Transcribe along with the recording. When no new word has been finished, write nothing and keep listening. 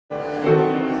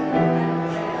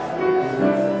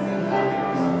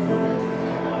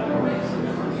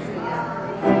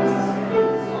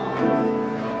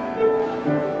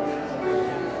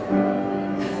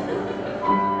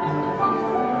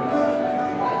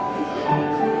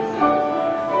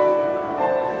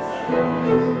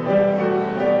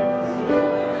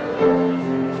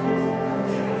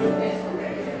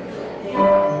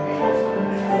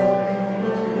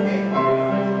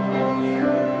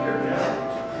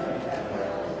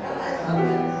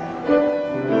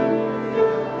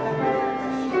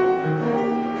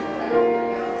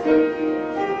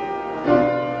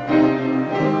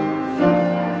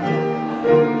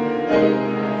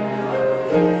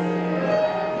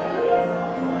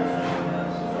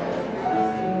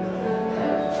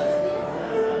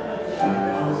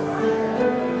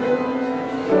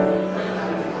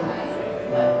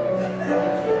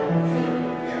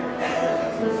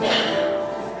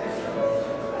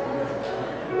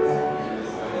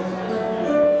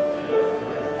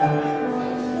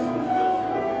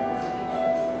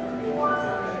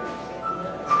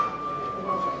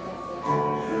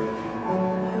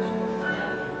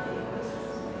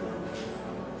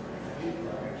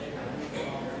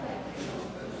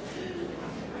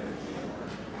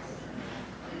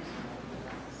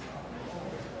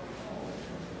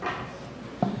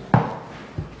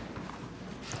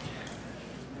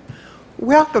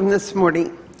Welcome this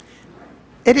morning.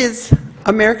 It is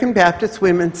American Baptist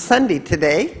Women's Sunday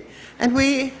today, and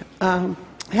we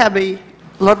have a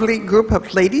lovely group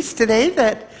of ladies today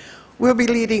that will be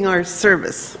leading our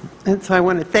service. And so I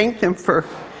want to thank them for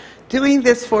doing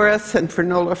this for us, and for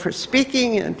Nola for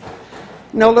speaking, and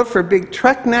Nola for Big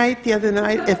Truck Night the other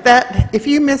night. If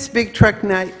you missed Big Truck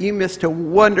Night, you missed a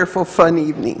wonderful, fun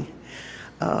evening.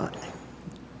 The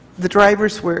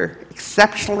drivers were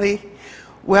exceptionally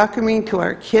welcoming to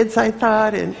our kids, I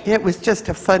thought, and it was just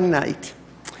a fun night.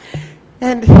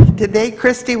 And today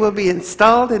Christy will be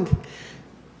installed, and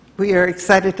we are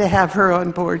excited to have her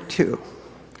on board too.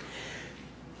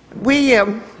 We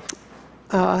have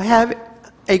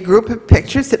a group of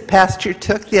pictures that Pastor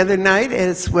took the other night,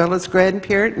 as well as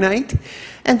grandparent night,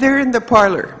 and they're in the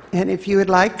parlor. And if you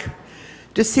would like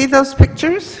to see those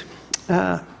pictures,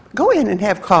 go in and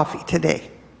have coffee today.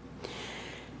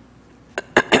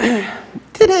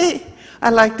 Today,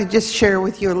 I'd like to just share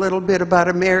with you a little bit about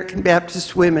American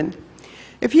Baptist women.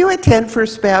 If you attend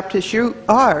First Baptist, you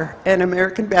are an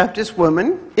American Baptist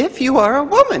woman if you are a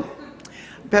woman.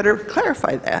 Better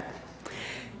clarify that.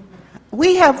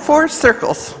 We have 4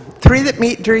 circles, 3 that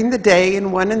meet during the day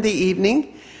and 1 in the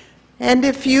evening. And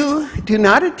if you do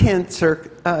not attend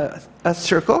a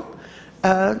circle,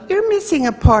 you're missing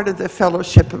a part of the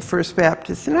fellowship of First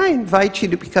Baptist, and I invite you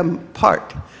to become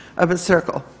part of a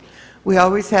circle. We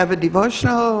always have a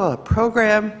devotional, a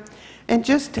program, and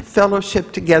just a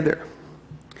fellowship together.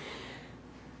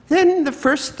 Then the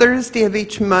first Thursday of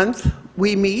each month,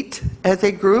 we meet as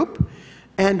a group,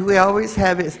 and we always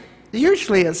have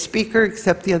usually a speaker,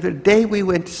 except the other day we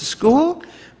went to school,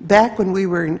 back when we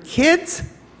were in kids,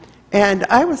 and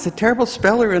I was a terrible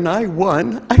speller and I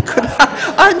won.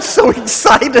 I'm so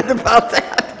excited about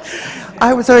that.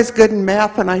 I was always good in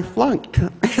math and I flunked.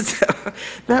 So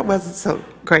that wasn't so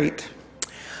great.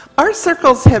 Our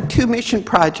circles have 2 mission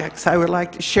projects I would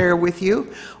like to share with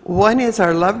you. One is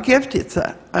our love gift. It's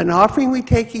an offering we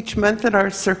take each month at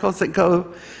our circles that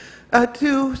go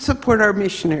to support our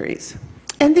missionaries.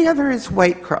 And the other is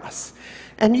White Cross.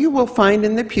 And you will find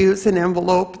in the pews an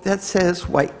envelope that says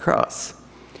White Cross.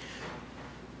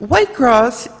 White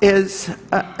Cross is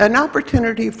an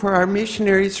opportunity for our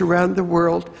missionaries around the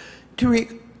world to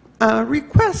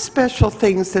request special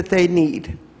things that they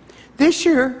need. This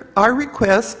year, our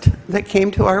request that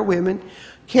came to our women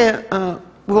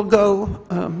will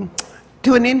go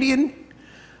to an Indian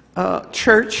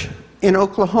church in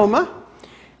Oklahoma,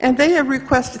 and they have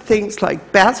requested things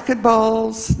like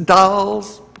basketballs,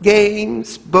 dolls,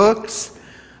 games, books,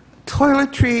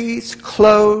 toiletries,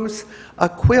 clothes, a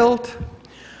quilt,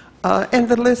 and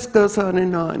the list goes on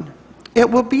and on. It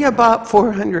will be about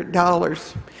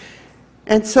 $400.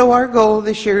 And so our goal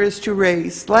this year is to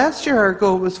raise. Last year our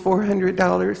goal was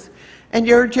 $400, and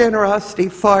your generosity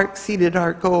far exceeded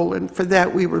our goal, and for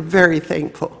that we were very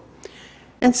thankful.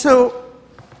 And so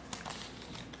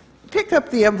pick up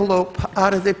the envelope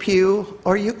out of the pew,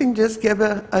 or you can just give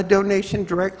a donation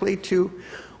directly to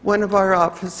one of our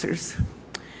officers.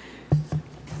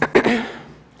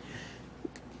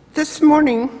 This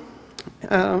morning,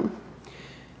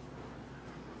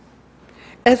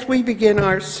 as we begin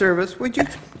our service, would you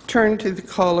turn to the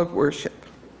call of worship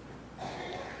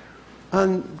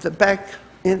on the back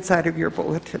inside of your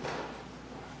bulletin?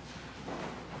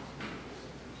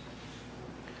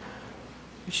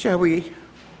 Shall we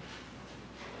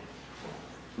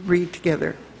read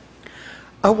together?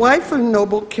 A wife of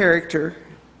noble character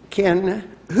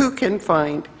who can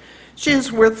find? She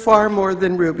is worth far more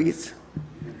than rubies.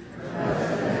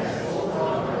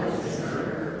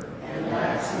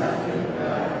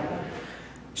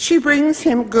 She brings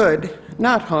him good,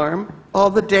 not harm, all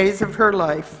the days of her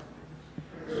life.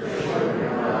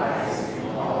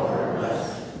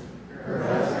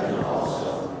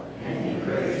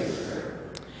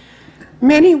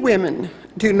 Many women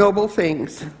do noble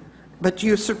things, but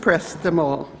you suppress them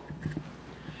all.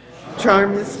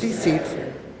 Charm is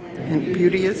deceitful, and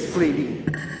beauty is fleeting,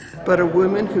 but a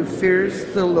woman who fears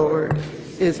the Lord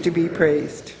is to be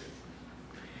praised.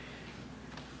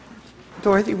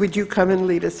 Dorothy, would you come and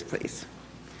lead us, please?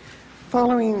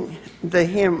 Following the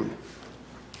hymn,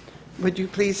 would you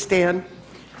please stand?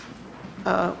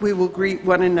 We will greet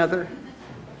one another.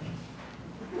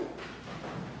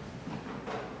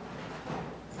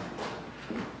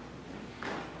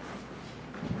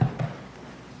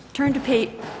 Turn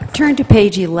to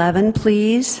page 11,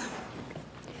 please.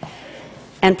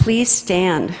 And please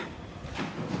stand.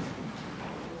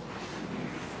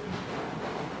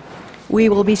 We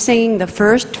will be singing the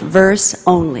first verse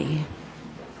only.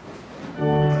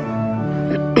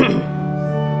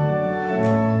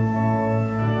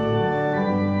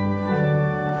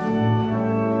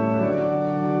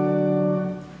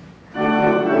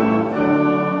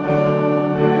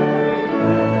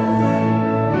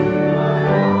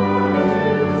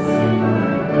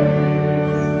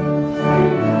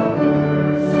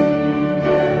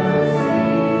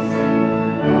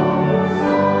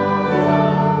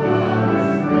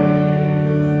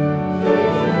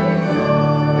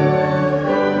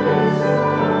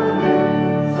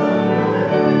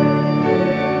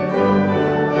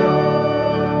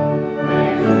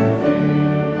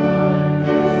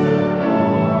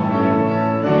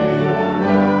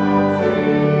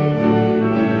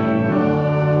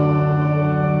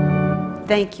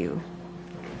 Thank you.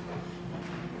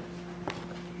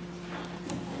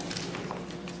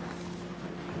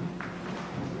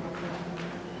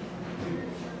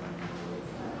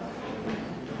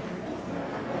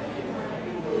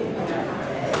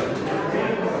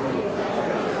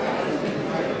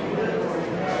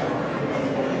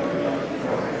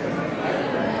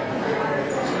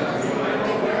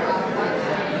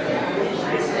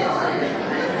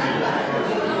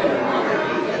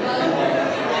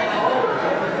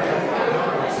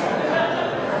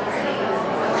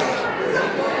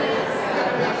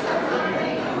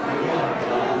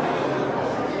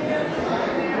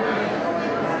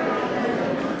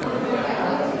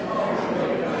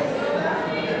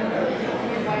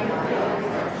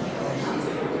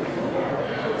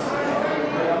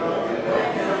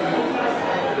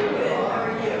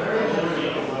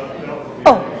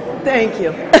 Thank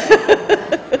you.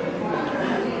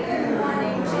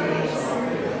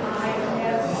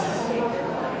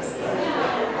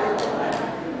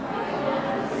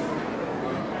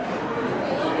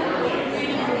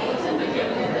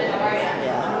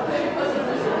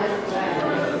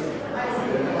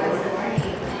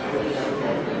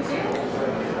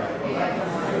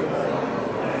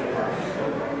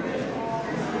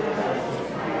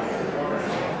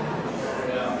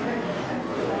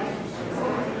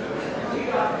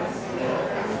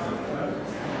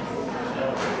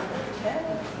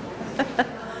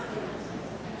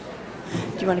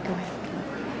 Do you want to go ahead?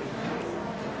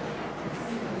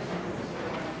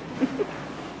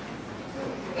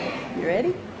 You ready?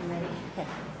 I'm ready. Okay.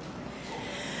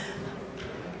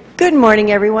 Good morning,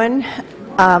 everyone.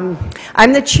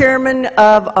 I'm the chairman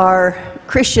of our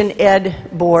Christian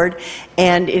Ed Board,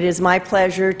 and it is my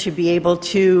pleasure to be able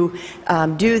to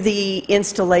do the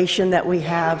installation that we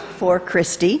have for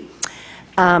Christy.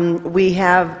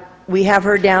 We have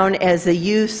her down as the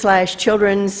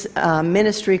youth/children's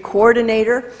ministry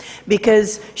coordinator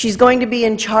because she's going to be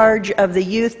in charge of the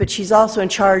youth, but she's also in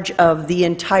charge of the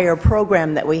entire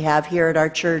program that we have here at our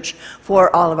church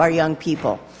for all of our young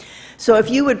people. So if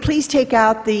you would please take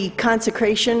out the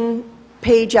consecration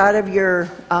page out of your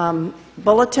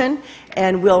bulletin,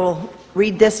 and we'll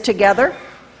read this together.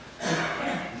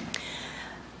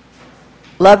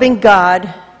 Loving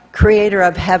God, creator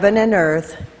of heaven and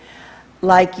earth,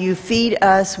 like you feed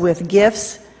us with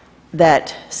gifts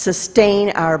that sustain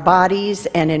our bodies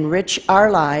and enrich our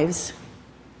lives.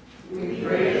 We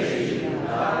praise you,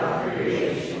 God of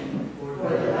creation, for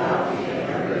the bounty of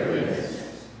your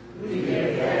goodness. We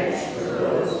give thanks for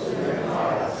those who have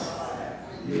taught us.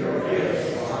 Your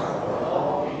gifts are for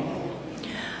all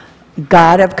people.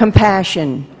 God of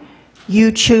compassion,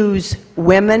 you choose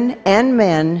women and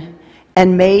men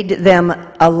and made them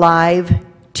alive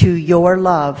to your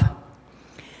love.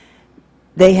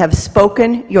 They have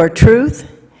spoken your truth.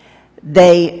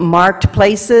 They marked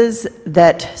places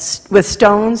with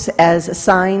stones as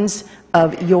signs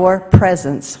of your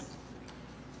presence.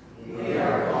 We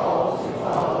are called to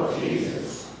follow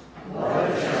Jesus. What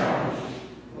a challenge.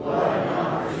 What an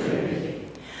opportunity.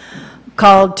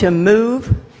 Called to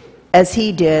move as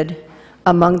he did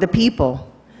among the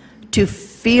people, to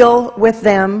feel with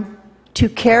them, to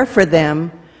care for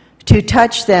them, to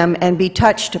touch them and be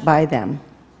touched by them.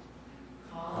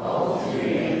 Called to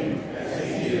reign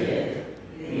as he did,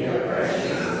 the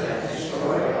oppressions that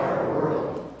destroy our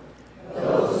world,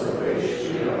 those of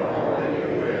which we are already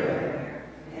aware,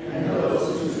 and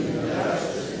those whose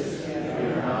injustices we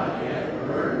have not yet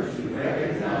learned to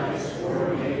recognize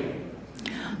or name.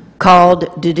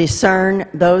 Called to discern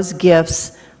those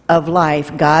gifts of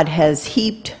life God has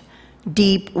heaped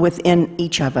deep within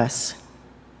each of us.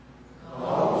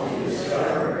 Called to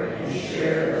discover and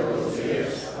share those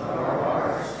gifts of our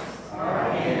hearts,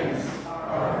 our hands,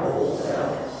 our whole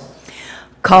selves.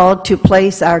 Called to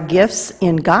place our gifts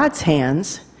in God's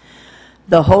hands,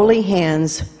 the holy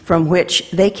hands from which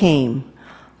they came.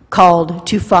 Called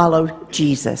to follow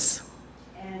Jesus.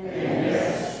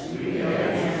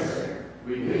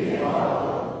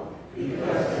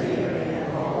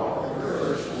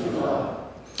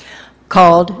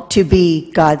 Called to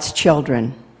be God's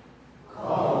children.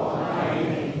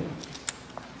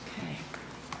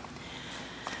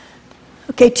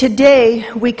 Okay,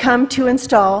 today we come to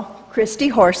install Christy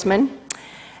Horseman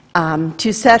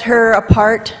to set her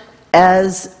apart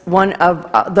as one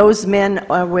of those men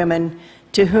or women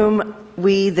to whom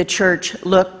we, the church,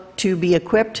 look to be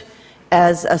equipped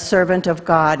as a servant of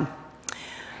God.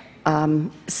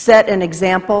 Set an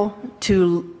example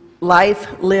to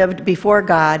life lived before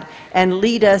God and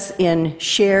lead us in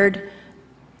shared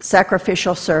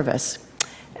sacrificial service.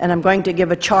 And I'm going to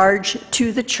give a charge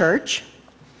to the church.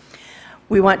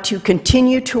 We want to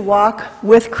continue to walk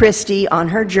with Christy on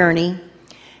her journey,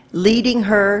 leading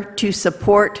her to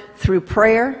support through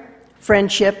prayer,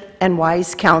 friendship, and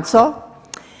wise counsel.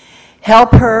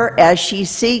 Help her as she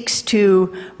seeks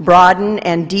to broaden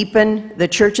and deepen the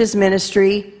church's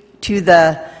ministry to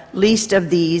the least of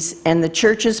these and the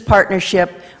church's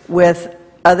partnership with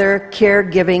other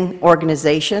caregiving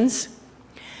organizations.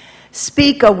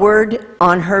 Speak a word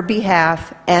on her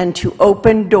behalf and to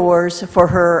open doors for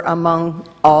her among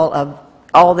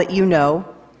all that you know.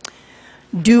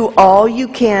 Do all you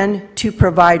can to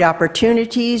provide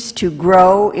opportunities to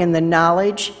grow in the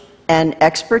knowledge and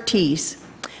expertise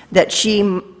that she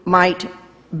might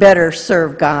better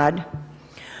serve God.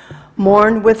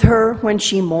 Mourn with her when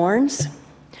she mourns.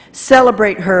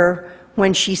 Celebrate her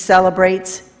when she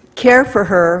celebrates. Care for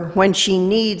her when she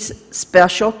needs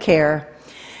special care.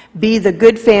 Be the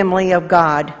good family of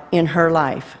God in her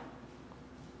life.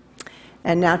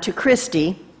 And now to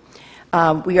Christy.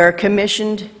 We are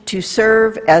commissioned to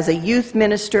serve as a youth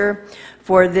minister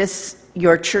for this,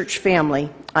 your church family.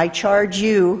 I charge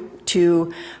you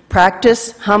to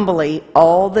practice humbly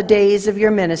all the days of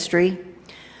your ministry,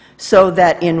 so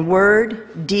that in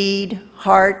word, deed,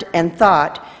 heart, and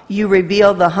thought, you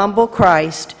reveal the humble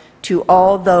Christ to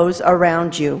all those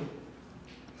around you.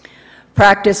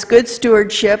 Practice good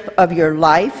stewardship of your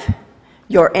life,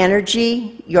 your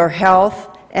energy, your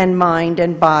health, and mind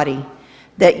and body,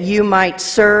 that you might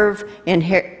serve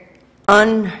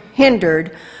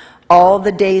unhindered all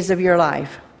the days of your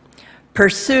life.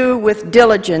 Pursue with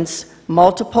diligence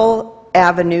multiple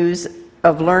avenues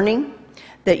of learning,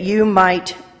 that you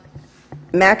might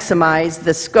maximize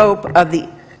the scope of the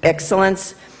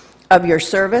excellence of your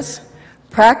service.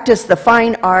 Practice the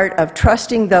fine art of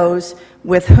trusting those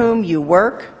with whom you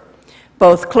work,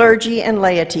 both clergy and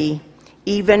laity,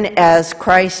 even as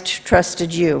Christ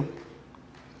trusted you.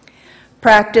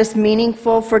 Practice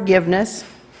meaningful forgiveness,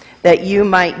 that you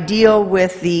might deal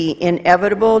with the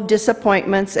inevitable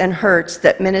disappointments and hurts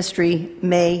that ministry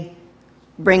may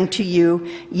bring to you,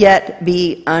 yet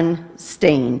be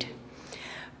unstained.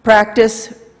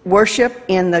 Practice worship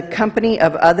in the company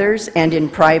of others and in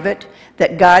private,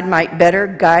 that God might better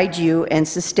guide you and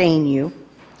sustain you.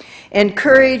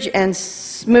 Encourage and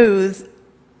smooth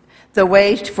the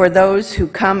way for those who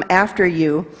come after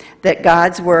you, that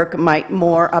God's work might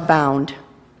more abound.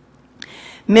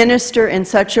 Minister in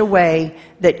such a way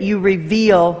that you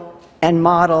reveal and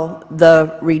model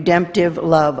the redemptive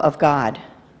love of God.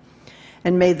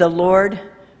 And may the Lord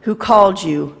who called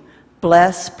you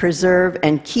bless, preserve,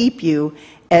 and keep you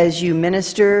as you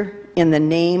minister in the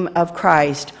name of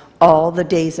Christ all the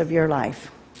days of your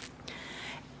life.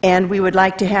 And we would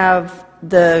like to have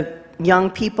the young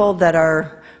people that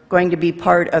are going to be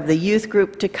part of the youth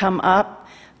group to come up.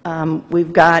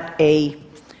 We've got a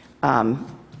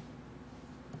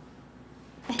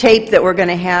tape that we're going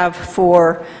to have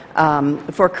for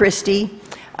Christy.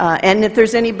 And if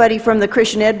there's anybody from the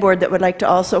Christian Ed Board that would like to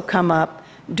also come up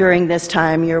during this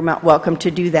time, you're welcome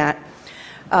to do that.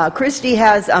 Christy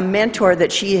has a mentor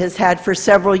that she has had for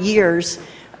several years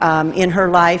in her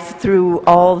life through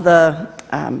all the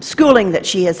schooling that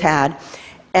she has had.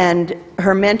 And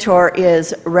her mentor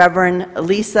is Reverend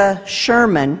Lisa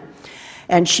Sherman.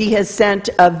 And she has sent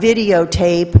a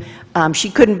videotape. She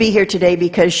couldn't be here today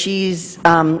because she's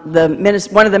one of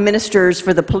the ministers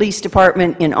for the police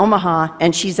department in Omaha,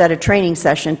 and she's at a training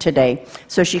session today,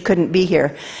 so she couldn't be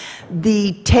here.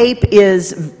 The tape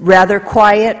is rather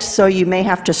quiet, so you may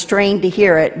have to strain to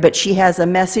hear it, but she has a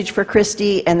message for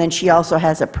Christy, and then she also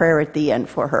has a prayer at the end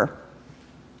for her.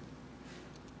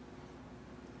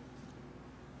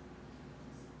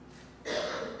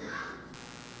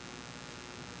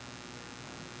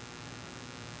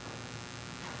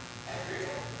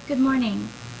 Good morning.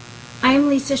 I am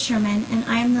Lisa Sherman, and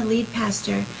I am the lead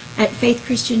pastor at Faith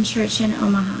Christian Church in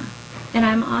Omaha, and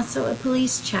I'm also a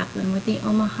police chaplain with the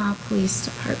Omaha Police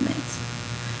Department.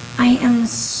 I am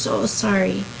so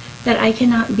sorry that I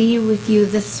cannot be with you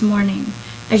this morning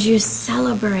as you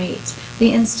celebrate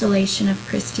the installation of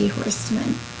Christy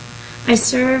Horstman. I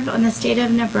serve on the state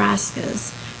of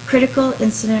Nebraska's Critical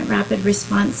Incident Rapid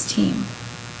Response Team,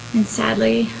 and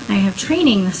sadly, I have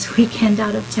training this weekend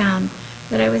out of town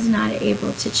that I was not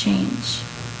able to change.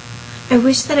 I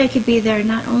wish that I could be there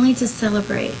not only to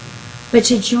celebrate, but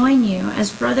to join you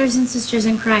as brothers and sisters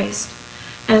in Christ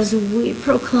as we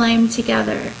proclaim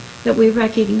together that we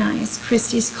recognize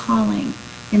Christy's calling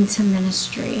into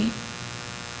ministry.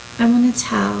 I want to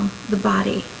tell the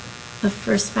body of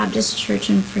First Baptist Church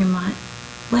in Fremont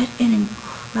what an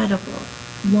incredible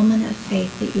woman of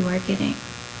faith that you are getting.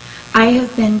 I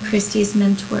have been Christy's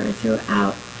mentor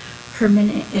throughout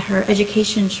her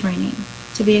education training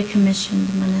to be a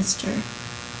commissioned minister.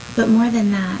 But more than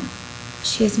that,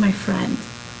 she is my friend.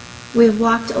 We have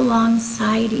walked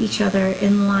alongside each other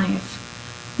in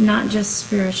life, not just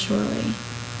spiritually.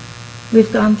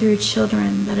 We've gone through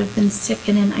children that have been sick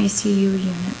and in ICU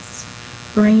units,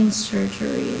 brain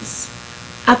surgeries,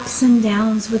 ups and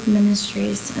downs with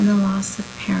ministries, and the loss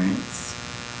of parents.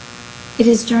 It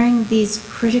is during these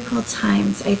critical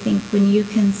times, I think, when you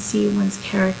can see one's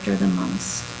character the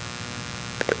most.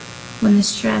 When the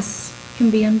stress can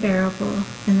be unbearable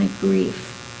and the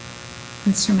grief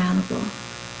insurmountable.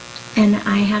 And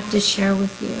I have to share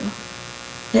with you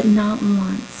that not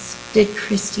once did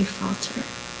Christy falter.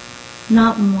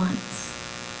 Not once.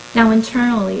 Now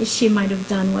internally, she might have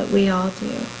done what we all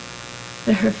do,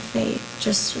 but her faith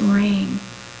just rang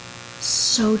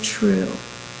so true.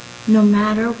 No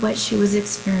matter what she was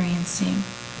experiencing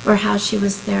or how she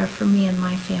was there for me and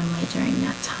my family during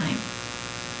that time.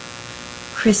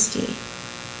 Christy,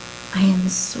 I am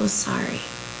so sorry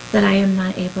that I am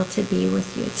not able to be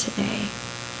with you today.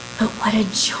 But what a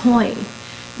joy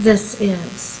this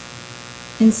is.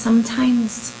 And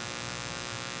sometimes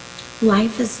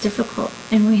life is difficult,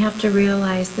 and we have to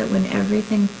realize that when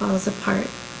everything falls apart,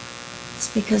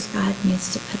 it's because God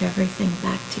needs to put everything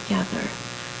back together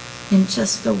in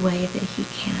just the way that He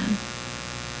can.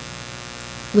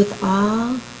 With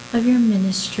all of your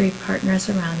ministry partners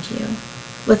around you,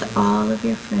 with all of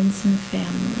your friends and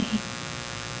family,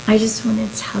 I just want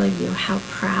to tell you how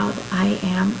proud I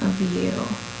am of you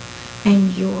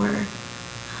and your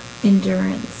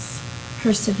endurance,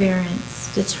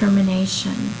 perseverance,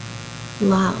 determination,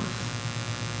 love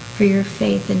for your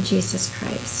faith in Jesus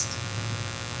Christ.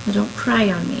 Now don't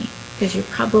cry on me, because you're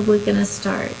probably going to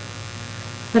start.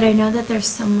 But I know that there's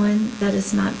someone that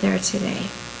is not there today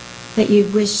that you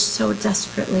wish so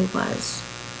desperately was,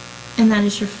 and that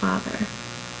is your father.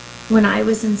 When I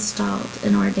was installed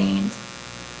and ordained,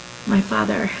 my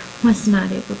father was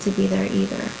not able to be there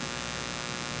either,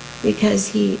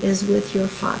 because he is with your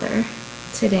father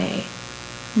today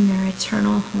in their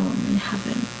eternal home in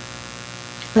heaven.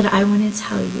 But I want to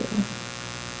tell you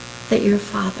that your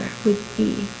father would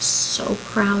be so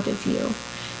proud of you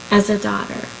as a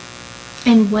daughter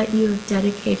and what you have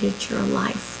dedicated your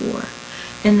life for,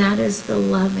 and that is the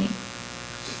loving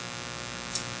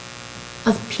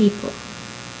of people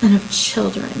and of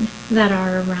children that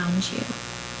are around you.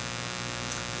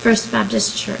 First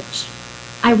Baptist Church,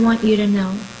 I want you to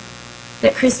know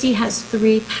that Christy has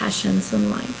 3 passions in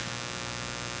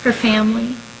life: her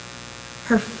family,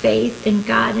 her faith in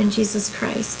God and Jesus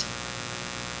Christ,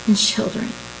 and children,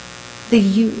 the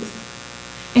youth.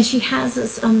 And she has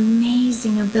this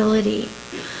amazing ability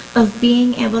of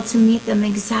being able to meet them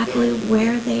exactly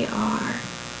where they are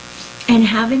and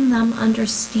having them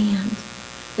understand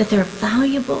that they're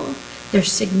valuable, they're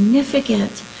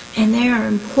significant, and they are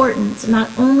important not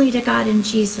only to God and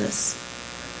Jesus,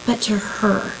 but to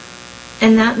her.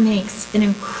 And that makes an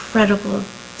incredible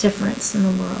difference in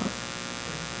the world.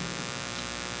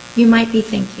 You might be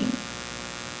thinking,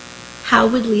 how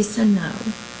would Lisa know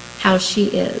how she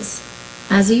is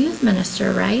as a youth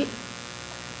minister, right?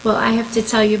 Well, I have to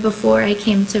tell you, before I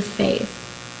came to faith,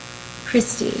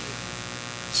 Christy,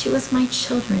 she was my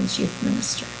children's youth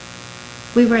minister.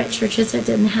 We were at churches that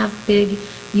didn't have big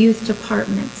youth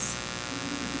departments.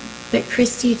 But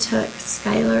Christy took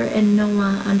Skylar and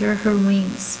Noah under her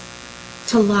wings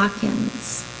to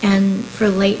lock-ins and for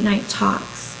late night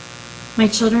talks. My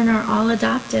children are all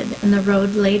adopted, and the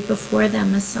road laid before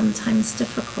them is sometimes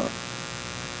difficult.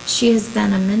 She has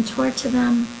been a mentor to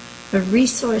them, a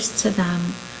resource to them,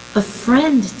 a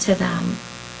friend to them,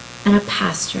 and a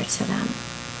pastor to them.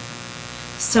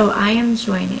 So I am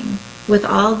joining with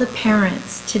all the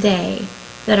parents today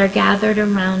that are gathered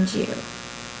around you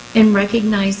in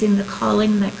recognizing the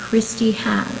calling that Christy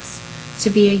has to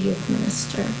be a youth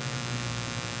minister.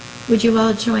 Would you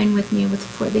all join with me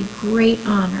for the great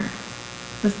honor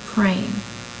of praying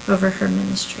over her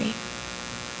ministry?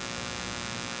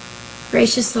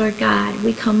 Gracious Lord God,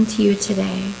 we come to you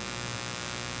today,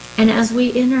 and as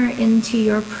we enter into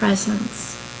your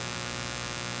presence,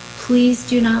 please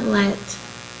do not let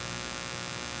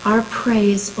our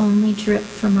praise only drip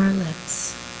from our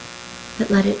lips, but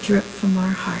let it drip from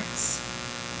our hearts.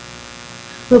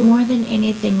 But more than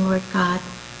anything, Lord God,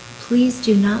 please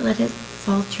do not let it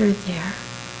falter there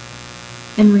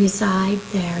and reside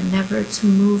there, never to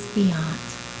move beyond.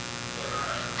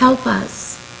 Help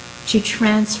us to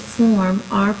transform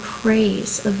our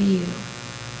praise of you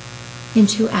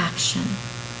into action,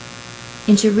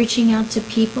 into reaching out to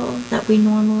people that we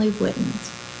normally wouldn't,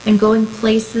 and going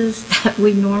places that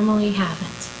we normally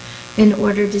haven't, in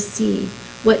order to see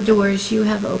what doors you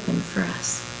have opened for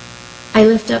us. I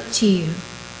lift up to you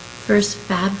First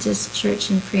Baptist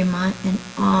Church in Fremont and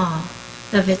all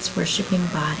of its worshiping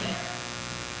body.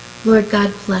 Lord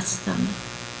God, bless them.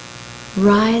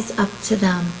 Rise up to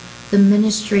them the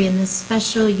ministry and the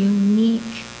special, unique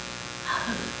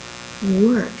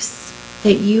works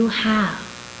that you have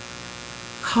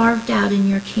carved out in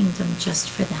your kingdom just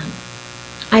for them.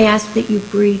 I ask that you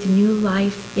breathe new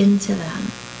life into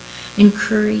them,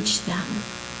 encourage them,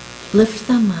 lift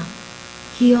them up,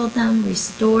 heal them,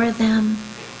 restore them,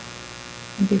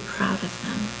 and be proud of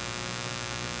them.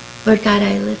 Lord God,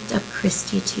 I lift up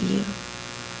Christy to you.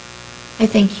 I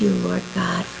thank you, Lord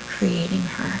God, for creating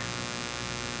her,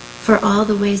 for all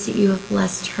the ways that you have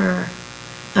blessed her,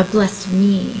 have blessed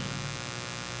me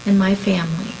and my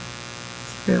family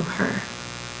through her.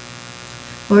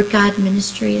 Lord God,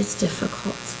 ministry is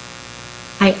difficult.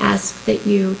 I ask that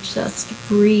you just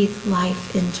breathe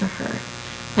life into her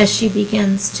as she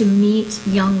begins to meet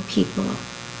young people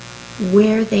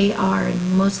where they are.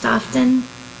 And most often,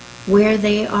 where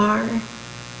they are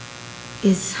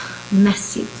is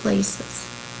messy places,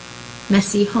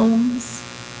 messy homes,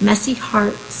 messy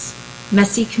hearts,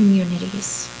 messy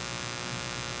communities.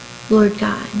 Lord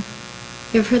God,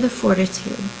 give her the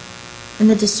fortitude and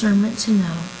the discernment to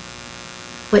know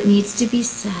what needs to be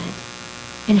said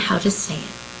and how to say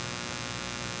it,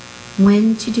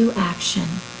 when to do action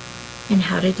and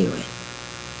how to do it,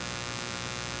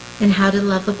 and how to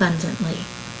love abundantly,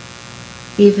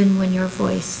 even when your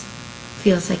voice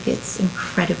feels like it's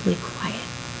incredibly quiet.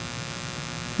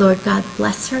 Lord God,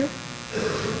 bless her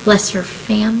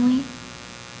family,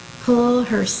 pull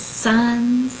her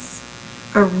sons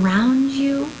around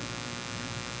you,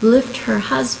 lift her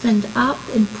husband up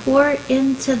and pour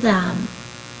into them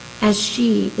as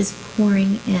she is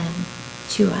pouring in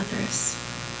to others.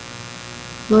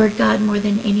 Lord God, more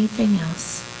than anything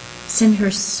else, send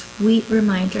her sweet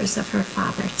reminders of her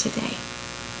Father today.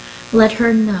 Let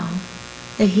her know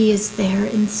that he is there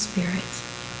in spirit,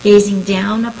 gazing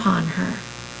down upon her,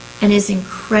 and is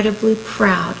incredibly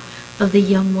proud of the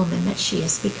young woman that she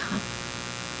has become.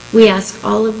 We ask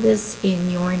all of this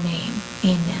in your name.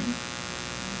 Amen.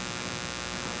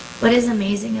 What is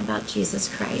amazing about Jesus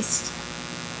Christ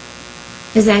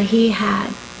is that he had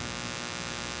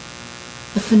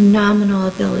a phenomenal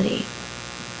ability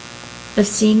of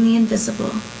seeing the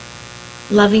invisible,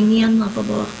 loving the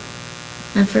unlovable,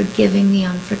 and forgiving the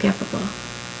unforgivable.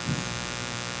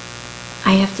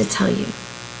 I have to tell you,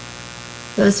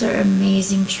 those are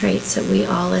amazing traits that we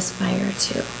all aspire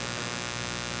to.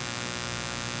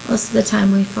 Most of the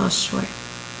time we fall short.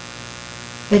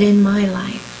 But in my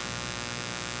life,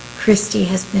 Christy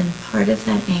has been part of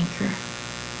that anchor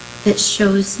that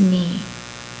shows me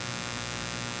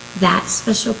that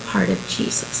special part of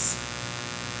Jesus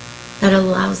that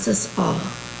allows us all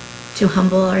to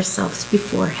humble ourselves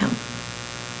before him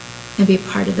and be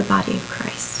part of the body of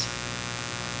Christ.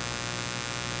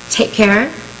 Take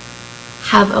care.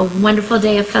 Have a wonderful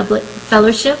day of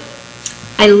fellowship.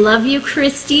 I love you,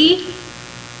 Christy,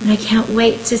 and I can't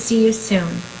wait to see you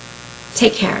soon.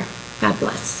 Take care. God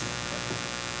bless.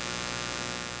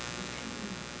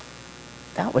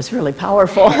 That was really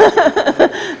powerful. She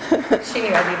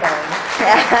knew I'd be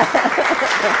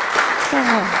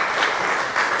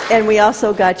going. And we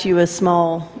also got you a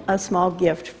small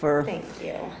gift for Thank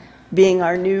you. being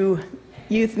our new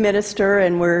youth minister,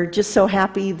 and we're just so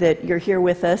happy that you're here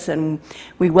with us, and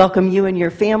we welcome you and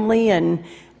your family and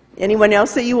anyone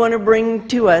else that you want to bring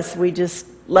to us. We just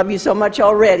love you so much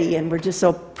already, and we're just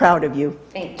so proud of you.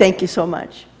 Thank you so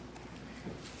much.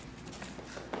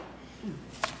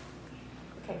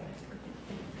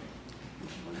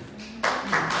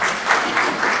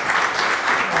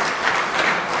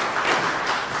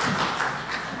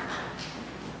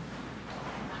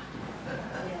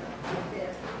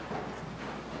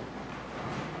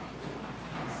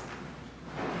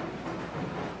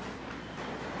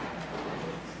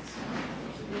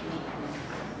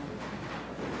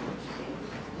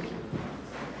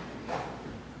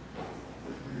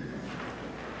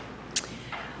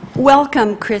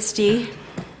 Welcome, Christy.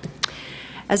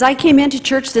 As I came into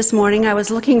church this morning, I was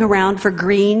looking around for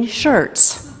green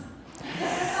shirts.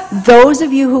 Those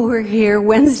of you who were here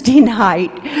Wednesday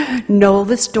night know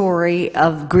the story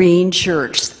of green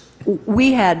shirts.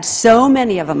 We had so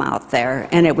many of them out there,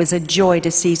 and it was a joy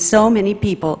to see so many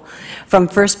people from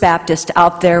First Baptist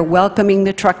out there welcoming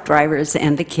the truck drivers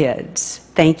and the kids.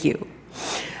 Thank you.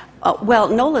 Well,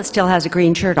 Nola still has a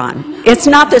green shirt on. It's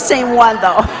not the same one,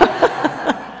 though.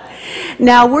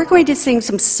 Now, we're going to sing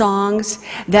some songs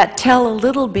that tell a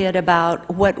little bit about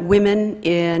what women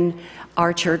in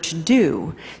our church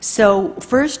do. So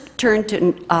first, turn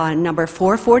to number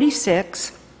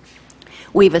 446.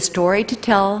 We have a story to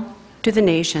tell to the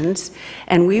nations,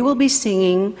 and we will be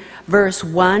singing verse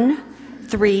 1,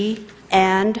 3,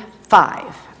 and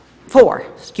 4.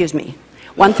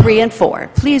 1, 3, and 4.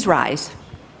 Please rise.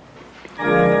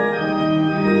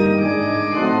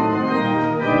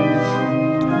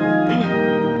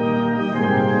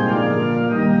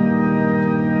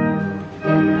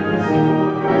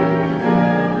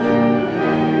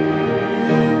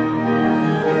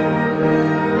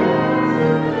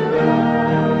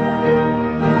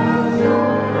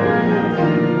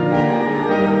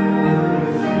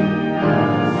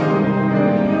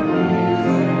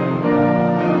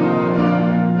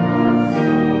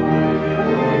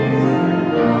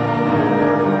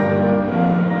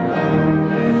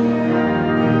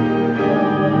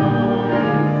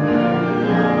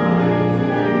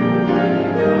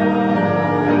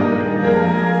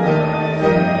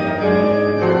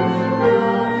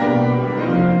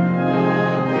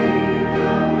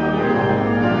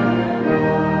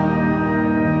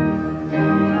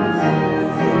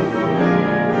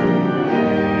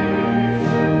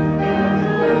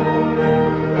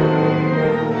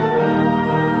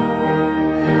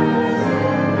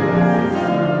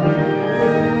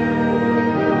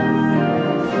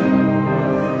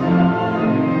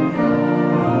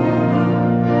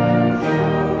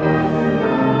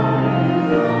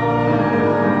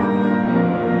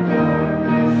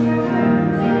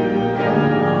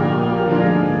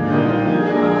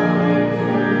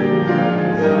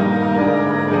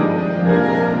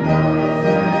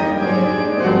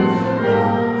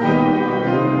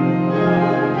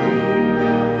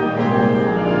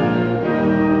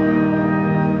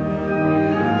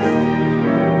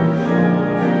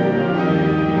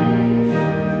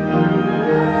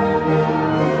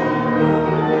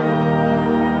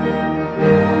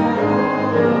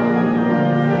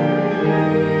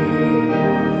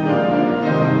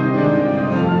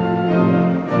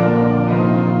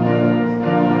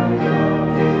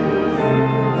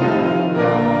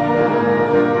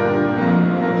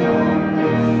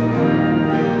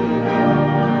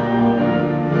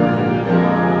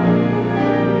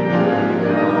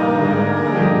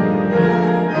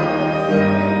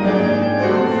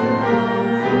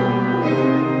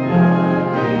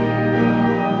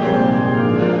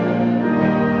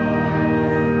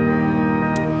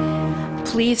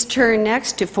 Please turn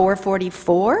next to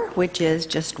 444, which is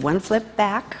just one flip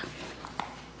back.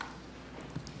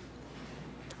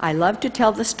 I love to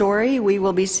tell the story. We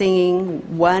will be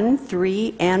singing 1,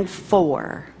 3, and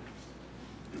 4.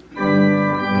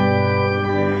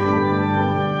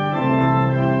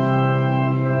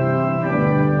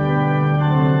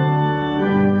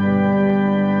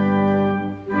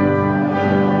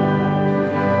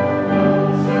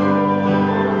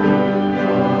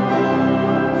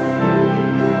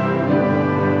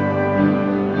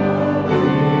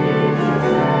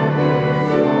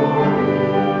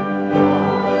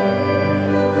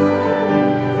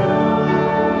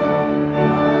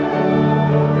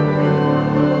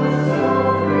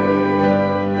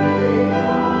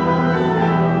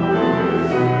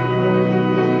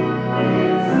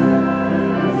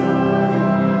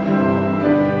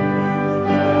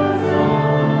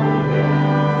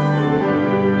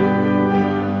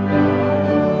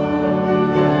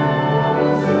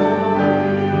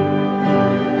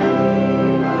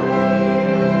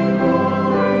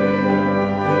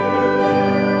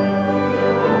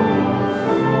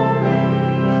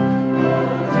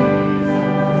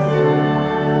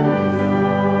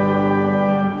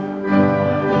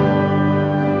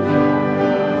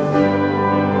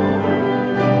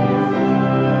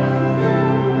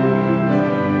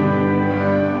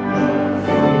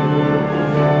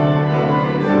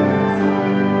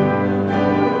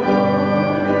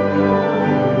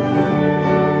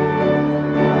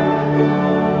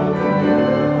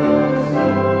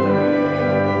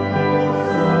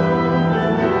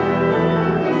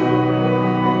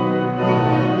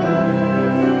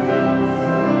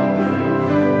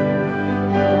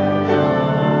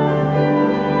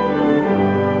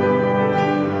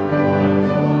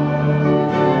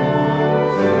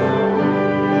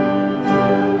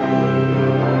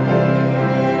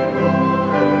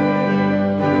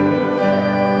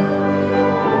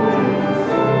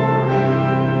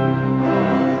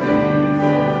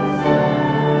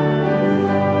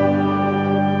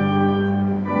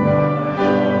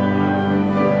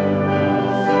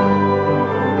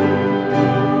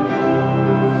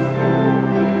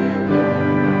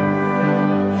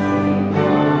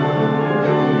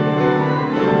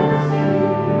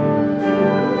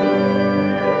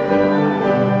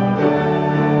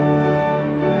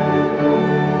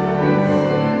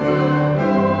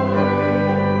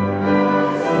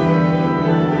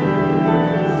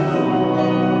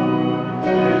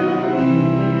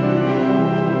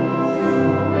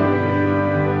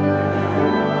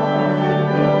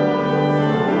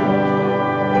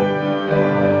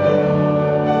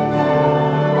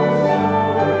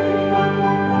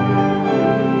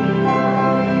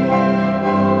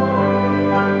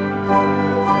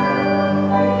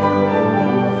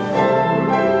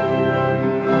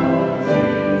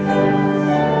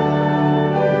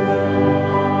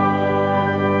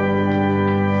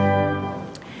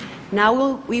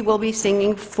 now we will be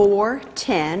singing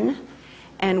 410,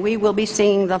 and we will be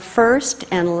singing the first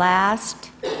and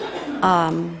last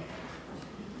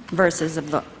verses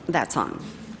of that song.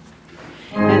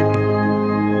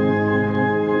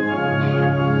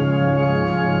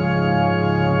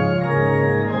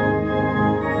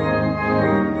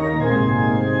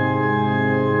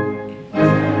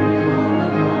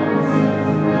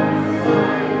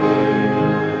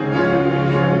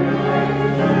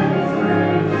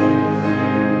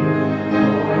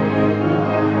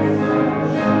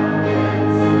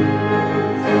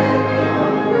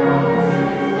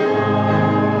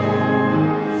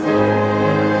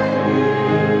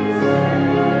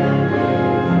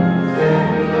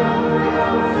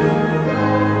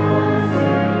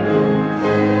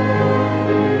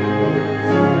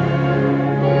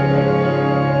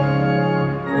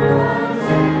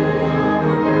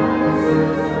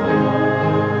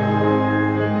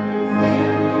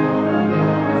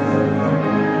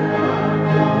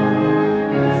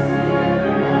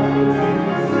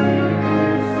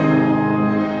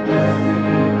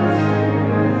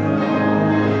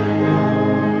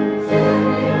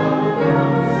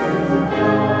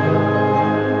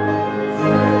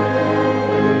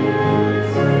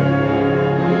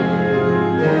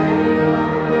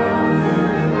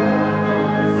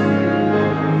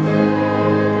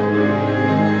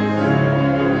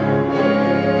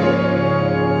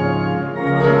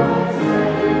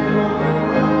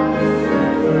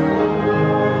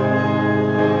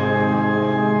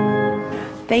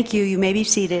 Thank you. You may be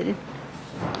seated.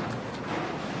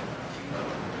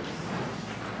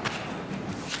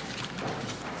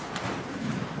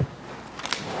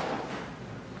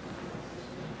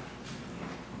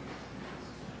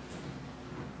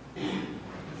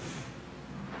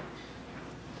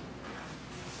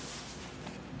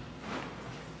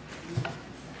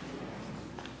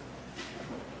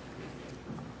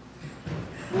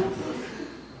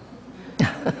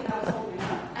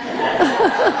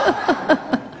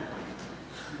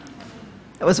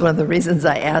 That was one of the reasons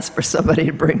I asked for somebody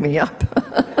to bring me up.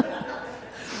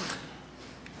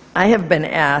 I have been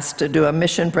asked to do a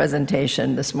mission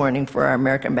presentation this morning for our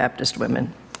American Baptist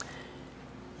women.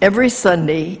 Every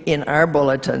Sunday in our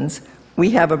bulletins,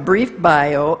 we have a brief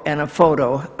bio and a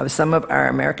photo of some of our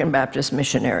American Baptist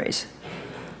missionaries.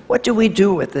 What do we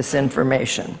do with this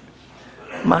information?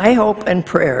 My hope and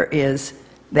prayer is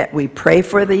that we pray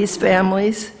for these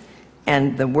families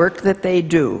and the work that they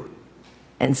do.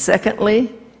 And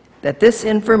secondly, that this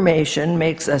information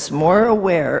makes us more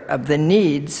aware of the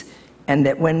needs, and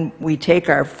that when we take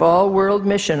our fall world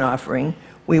mission offering,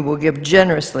 we will give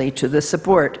generously to the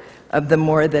support of the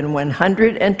more than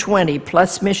 120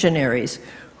 plus missionaries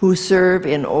who serve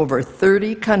in over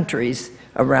 30 countries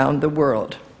around the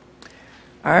world.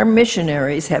 Our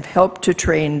missionaries have helped to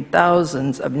train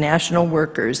thousands of national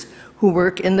workers who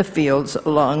work in the fields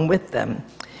along with them.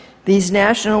 These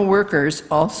national workers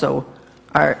also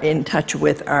are in touch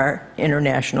with our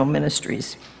international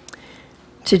ministries.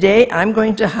 Today, I'm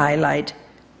going to highlight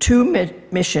two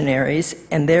missionaries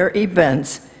and their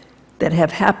events that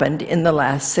have happened in the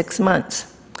last 6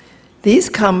 months. These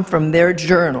come from their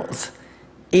journals.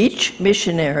 Each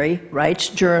missionary writes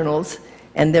journals,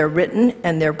 and they're written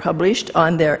and they're published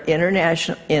on their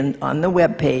on the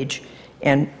web page,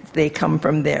 and they come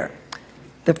from there.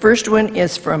 The first one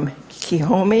is from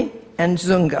Kihome and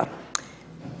Zunga.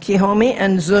 Kihome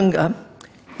and Zunga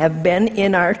have been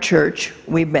in our church.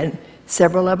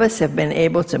 Several of us have been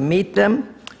able to meet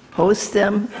them, host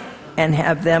them, and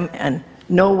have them, and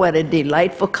know what a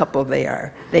delightful couple they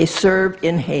are. They serve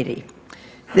in Haiti.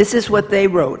 This is what they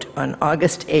wrote on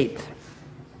August 8th.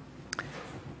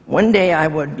 One day I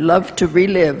would love to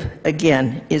relive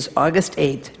again is August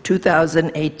 8th,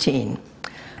 2018.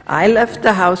 I left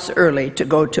the house early to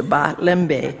go to Ba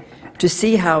Lembe to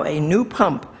see how a new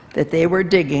pump that they were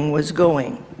digging was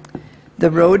going. The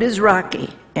road is rocky,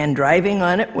 and driving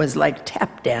on it was like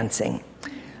tap dancing.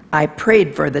 I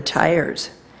prayed for the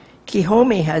tires.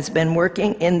 Kihome has been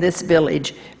working in this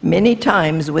village many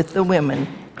times with the women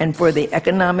and for the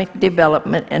economic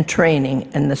development and training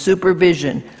and the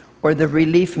supervision or the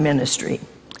relief ministry.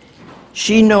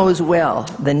 She knows well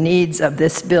the needs of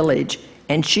this village,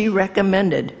 and she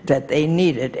recommended that they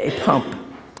needed a pump.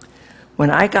 When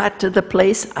I got to the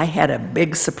place, I had a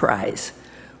big surprise.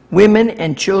 Women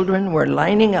and children were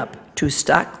lining up to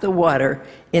stock the water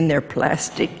in their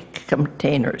plastic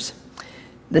containers.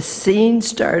 The scene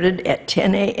started at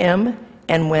 10 a.m.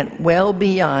 and went well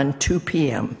beyond 2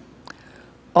 p.m.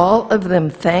 All of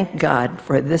them thank God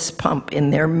for this pump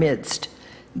in their midst.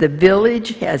 The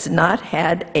village has not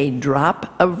had a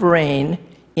drop of rain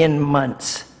in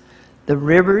months. The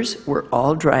rivers were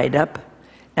all dried up,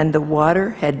 and the water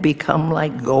had become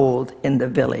like gold in the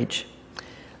village.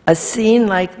 A scene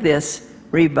like this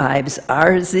revives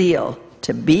our zeal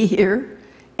to be here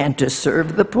and to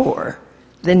serve the poor,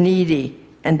 the needy,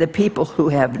 and the people who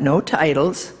have no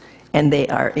titles, and they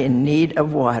are in need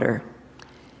of water.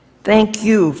 Thank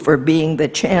you for being the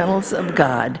channels of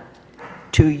God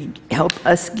to help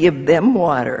us give them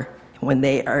water when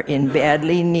they are in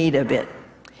badly need of it.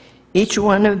 Each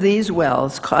one of these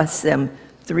wells costs them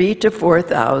 $3,000 to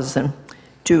 $4,000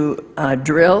 to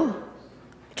drill,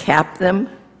 cap them,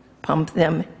 pump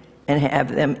them, and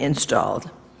have them installed.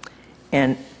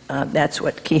 And that's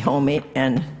what Kihome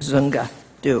and Zunga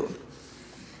do.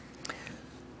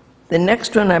 The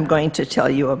next one I'm going to tell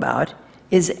you about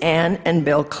is Ann and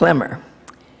Bill Clemmer.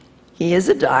 He is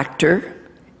a doctor,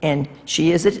 and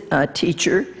she is a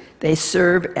teacher. They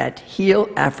serve at Heal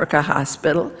Africa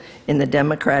Hospital in the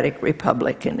Democratic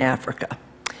Republic in Africa.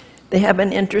 They have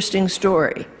an interesting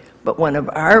story, but one of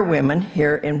our women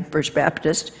here in First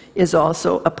Baptist is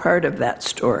also a part of that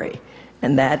story,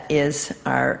 and that is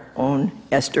our own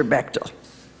Esther Bechtel.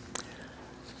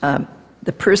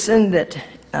 The person that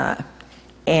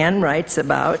Anne writes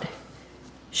about,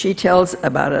 she tells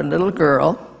about a little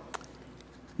girl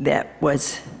that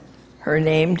was, her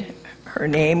name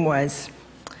was,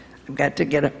 I've got to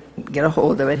get a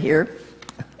hold of it here.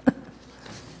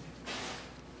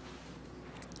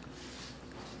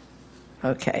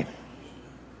 Okay.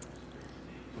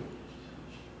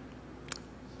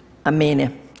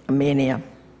 Amenia.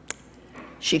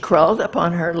 She crawled up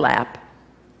on her lap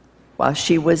while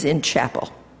she was in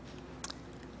chapel.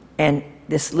 And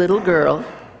this little girl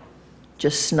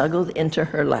just snuggled into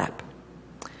her lap.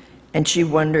 And she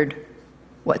wondered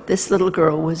what this little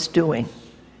girl was doing.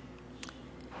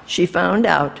 She found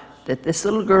out that this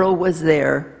little girl was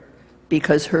there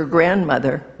because her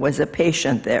grandmother was a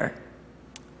patient there.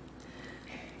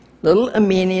 Little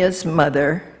Amenia's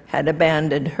mother had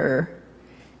abandoned her,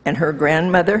 and her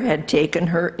grandmother had taken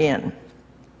her in.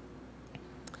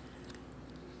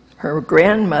 Her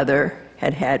grandmother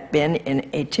had been in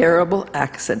a terrible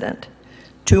accident.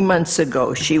 2 months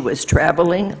ago, she was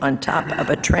traveling on top of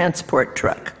a transport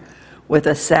truck with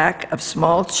a sack of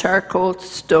small charcoal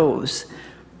stoves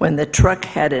when the truck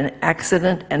had an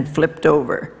accident and flipped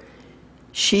over.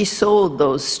 She sold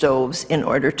those stoves in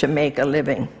order to make a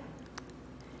living.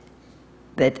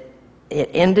 That it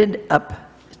ended up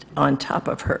on top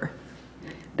of her.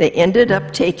 They ended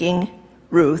up taking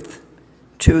Ruth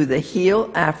to the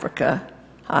Heal Africa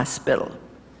Hospital,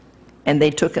 and they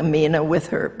took Amina with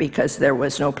her because there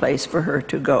was no place for her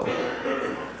to go.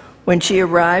 When she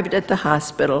arrived at the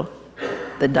hospital,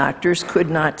 the doctors could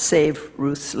not save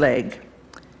Ruth's leg.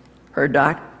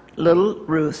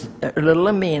 Little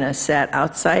Amina sat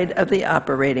outside of the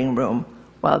operating room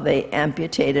while they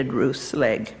amputated Ruth's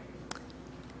leg.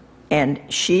 And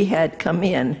she had come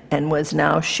in and was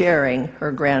now sharing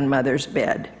her grandmother's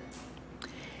bed.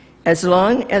 As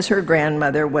long as her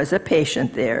grandmother was a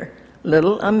patient there,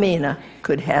 little Amina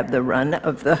could have the run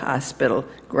of the hospital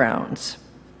grounds.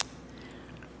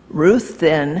 Ruth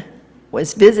then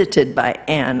was visited by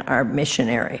Anne, our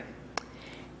missionary,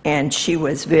 and she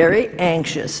was very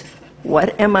anxious.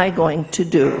 What am I going to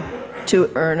do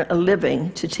to earn a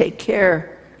living to take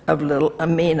care of little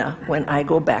Amina when I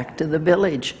go back to the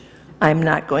village? I'm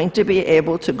not going to be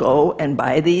able to go and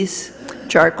buy these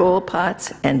charcoal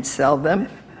pots and sell them.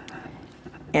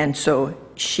 And so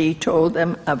she told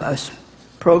them of a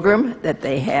program that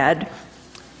they had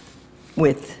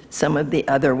with some of the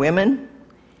other women.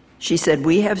 She said,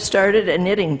 we have started a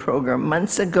knitting program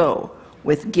months ago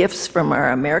with gifts from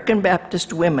our American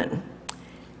Baptist women.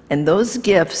 And those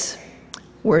gifts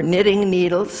were knitting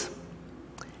needles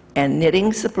and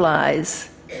knitting supplies,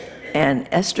 and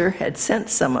Esther had sent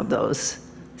some of those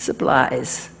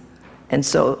supplies. And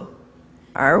so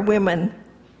our women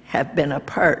have been a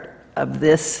part of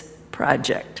this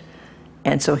project.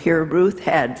 And so here Ruth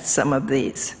had some of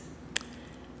these.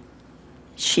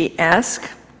 She asked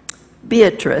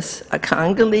Beatrice, a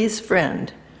Congolese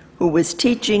friend who was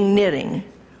teaching knitting,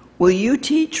 will you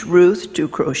teach Ruth to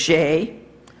crochet?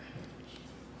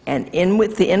 And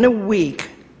within a week,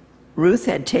 Ruth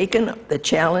had taken the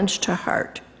challenge to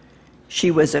heart.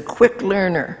 She was a quick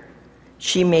learner.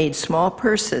 She made small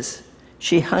purses.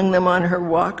 She hung them on her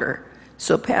walker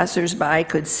so passers-by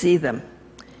could see them.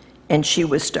 And she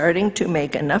was starting to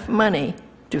make enough money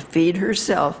to feed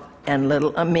herself and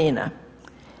little Amina.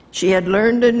 She had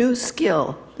learned a new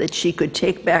skill that she could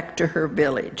take back to her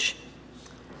village.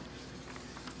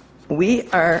 We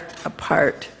are a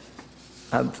part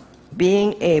of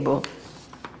being able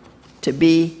to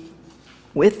be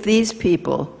with these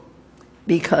people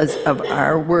because of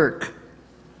our work,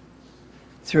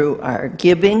 through our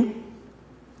giving,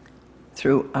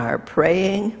 through our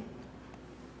praying,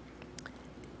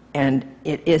 and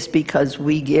it is because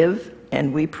we give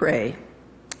and we pray.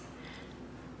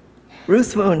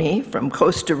 Ruth Mooney from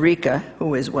Costa Rica,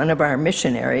 who is one of our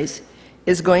missionaries,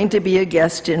 is going to be a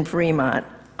guest in Fremont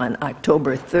on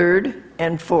October 3rd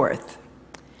and 4th.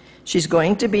 She's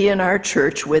going to be in our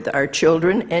church with our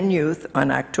children and youth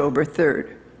on October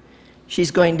 3rd.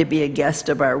 She's going to be a guest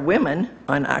of our women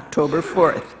on October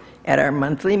 4th at our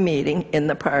monthly meeting in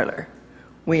the parlor.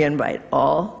 We invite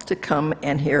all to come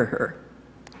and hear her.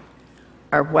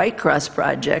 Our White Cross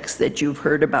projects that you've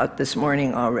heard about this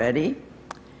morning already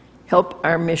help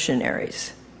our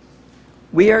missionaries.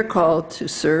 We are called to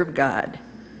serve God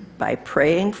by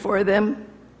praying for them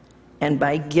and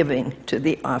by giving to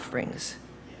the offerings.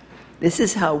 This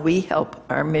is how we help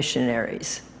our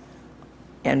missionaries,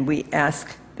 and we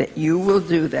ask that you will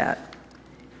do that.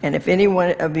 And if any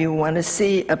one of you want to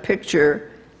see a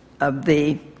picture of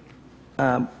the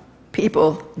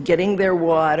people getting their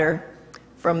water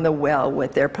from the well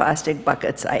with their plastic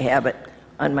buckets, I have it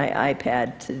on my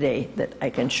iPad today that I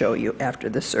can show you after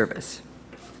the service.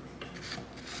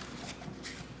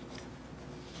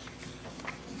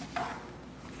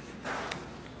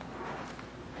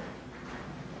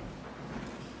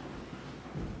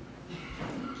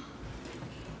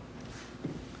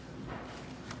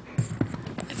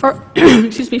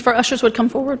 Excuse me, if our ushers would come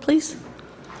forward, please.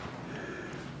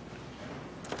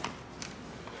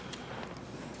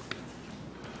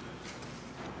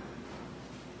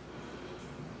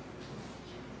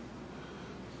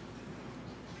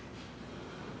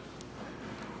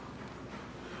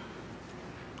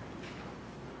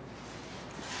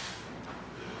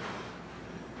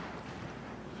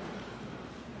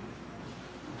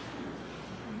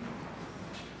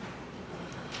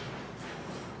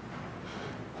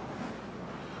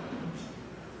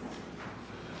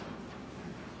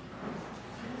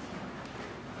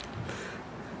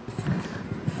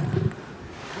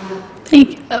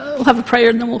 We'll have a prayer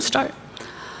and then we'll start.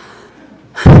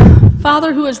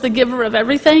 Father, who is the giver of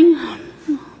everything,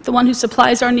 the one who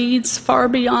supplies our needs far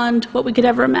beyond what we could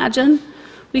ever imagine,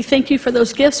 we thank you for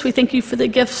those gifts. We thank you for the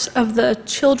gifts of the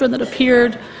children that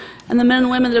appeared and the men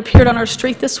and women that appeared on our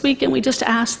street this week, and we just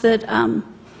ask that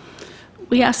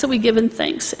we give in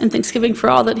thanks and thanksgiving for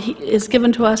all that he is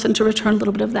given to us and to return a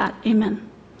little bit of that. Amen.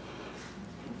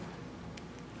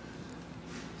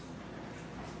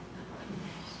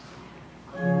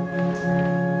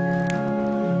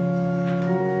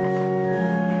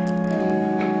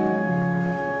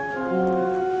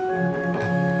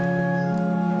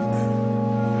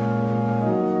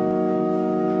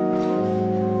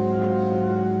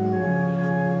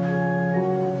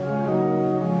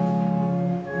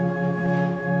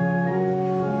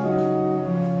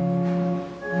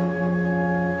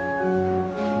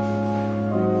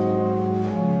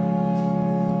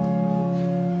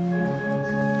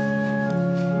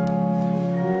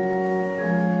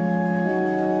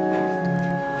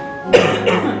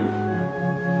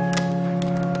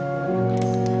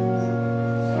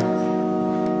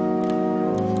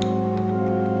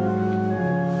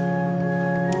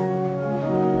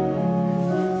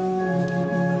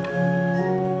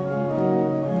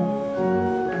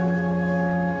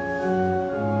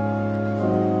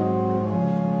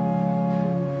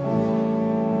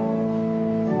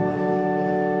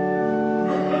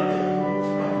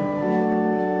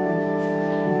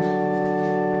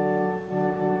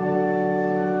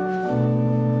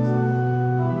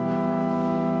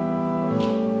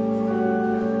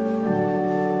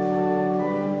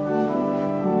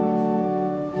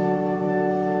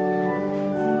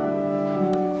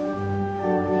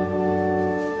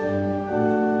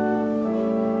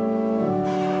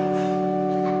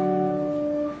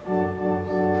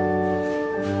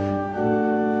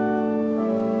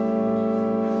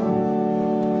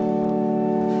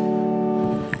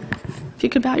 If you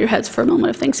could bow your heads for a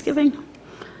moment of thanksgiving.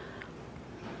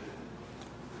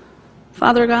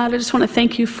 Father God, I just want to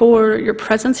thank you for your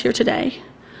presence here today.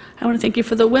 I want to thank you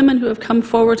for the women who have come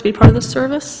forward to be part of the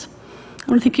service. I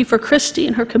want to thank you for Christy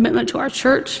and her commitment to our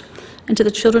church and to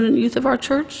the children and youth of our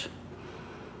church.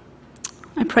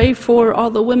 I pray for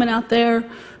all the women out there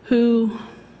who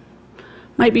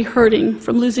might be hurting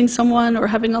from losing someone or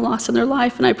having a loss in their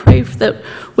life, and I pray that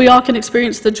we all can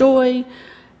experience the joy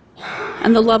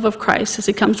and the love of Christ as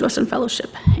he comes to us in fellowship.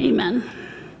 Amen.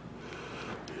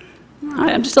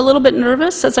 I'm just a little bit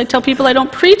nervous. As I tell people, I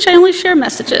don't preach, I only share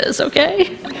messages,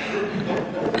 okay?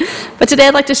 But today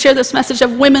I'd like to share this message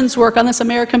of women's work on this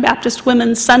American Baptist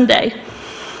Women's Sunday.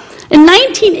 In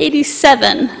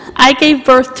 1987, I gave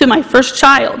birth to my first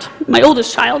child, my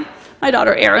oldest child, my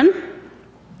daughter Erin.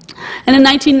 And in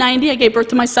 1990, I gave birth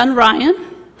to my son Ryan.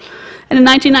 And in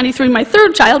 1993, my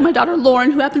third child, my daughter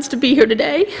Lauren, who happens to be here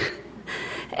today.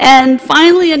 And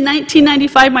finally, in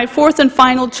 1995, my fourth and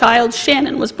final child,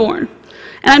 Shannon, was born.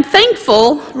 And I'm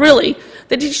thankful, really,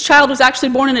 that each child was actually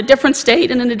born in a different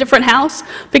state and in a different house,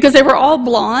 because they were all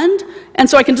blonde, and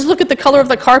so I can just look at the color of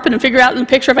the carpet and figure out in the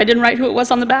picture, if I didn't write who it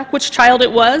was on the back, which child it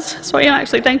was. So I am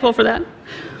actually thankful for that.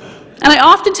 And I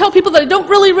often tell people that I don't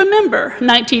really remember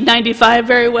 1995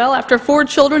 very well. After 4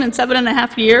 children in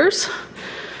 7.5 years,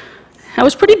 I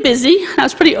was pretty busy. I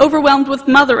was pretty overwhelmed with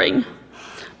mothering,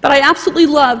 but I absolutely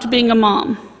loved being a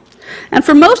mom. And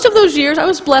for most of those years, I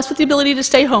was blessed with the ability to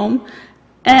stay home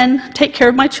and take care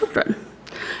of my children,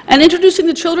 and introducing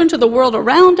the children to the world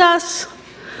around us,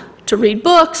 to read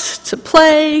books, to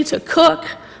play, to cook,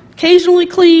 occasionally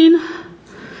clean.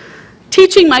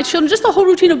 Teaching my children, just the whole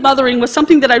routine of mothering was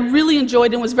something that I really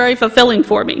enjoyed and was very fulfilling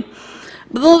for me.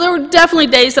 But though there were definitely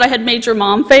days that I had major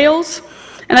mom fails,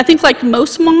 and I think like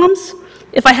most moms,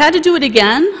 if I had to do it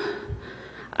again,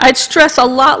 I'd stress a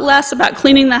lot less about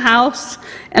cleaning the house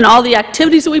and all the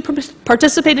activities that we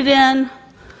participated in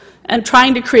and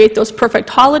trying to create those perfect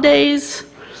holidays,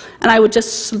 and I would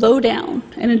just slow down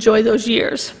and enjoy those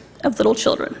years of little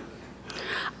children.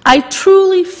 I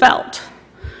truly felt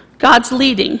God's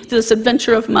leading through this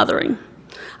adventure of mothering.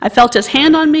 I felt His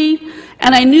hand on me,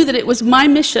 and I knew that it was my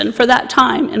mission for that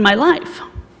time in my life.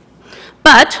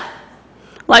 But,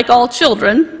 like all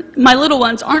children, my little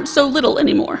ones aren't so little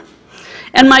anymore.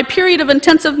 And my period of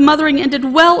intensive mothering ended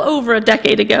well over a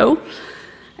decade ago.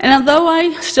 And although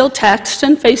I still text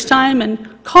and FaceTime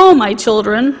and call my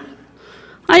children,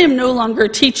 I am no longer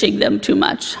teaching them too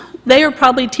much. They are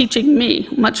probably teaching me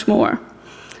much more.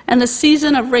 And the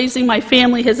season of raising my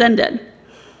family has ended.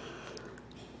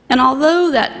 And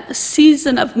although that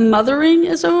season of mothering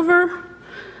is over,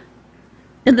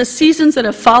 in the seasons that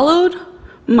have followed,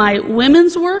 my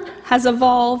women's work has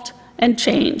evolved and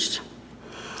changed.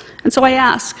 And so I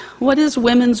ask, what is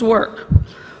women's work?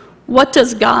 What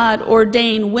does God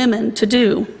ordain women to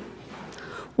do?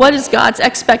 What is God's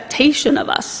expectation of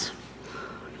us?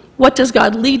 What does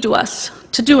God lead to us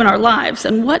to do in our lives?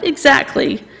 And what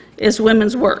exactly is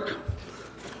women's work?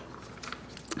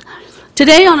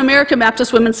 Today on American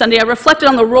Baptist Women's Sunday, I reflected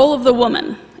on the role of the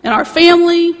woman in our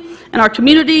family, in our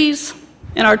communities,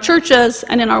 in our churches,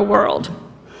 and in our world.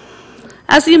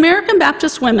 As the American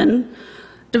Baptist women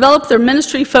developed their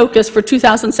ministry focus for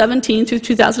 2017 through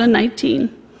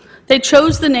 2019, they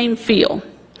chose the name Feel,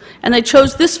 and they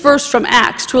chose this verse from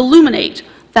Acts to illuminate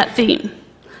that theme.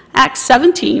 Acts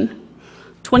 17,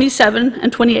 27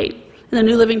 and 28 in the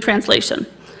New Living Translation.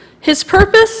 His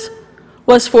purpose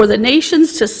was for the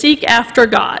nations to seek after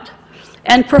God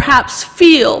and perhaps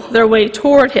feel their way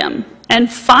toward Him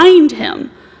and find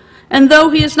Him. And though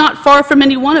He is not far from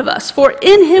any one of us, for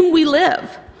in Him we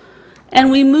live and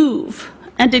we move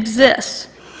and exist.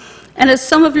 And as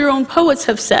some of your own poets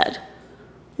have said,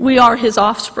 we are His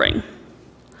offspring.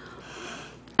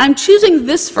 I'm choosing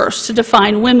this verse to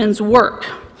define women's work,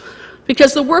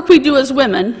 because the work we do as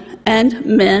women, and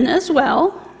men as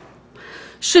well,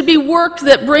 should be work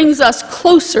that brings us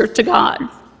closer to God.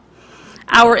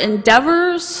 Our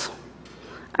endeavors,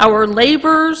 our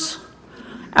labors,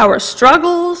 our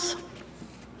struggles,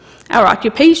 our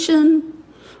occupation,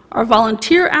 our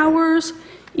volunteer hours,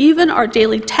 even our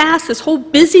daily tasks, this whole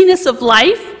busyness of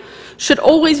life should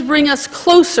always bring us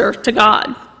closer to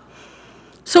God.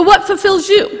 So what fulfills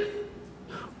you?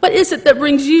 What is it that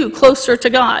brings you closer to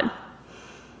God?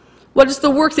 What is the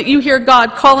work that you hear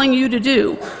God calling you to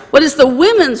do? What is the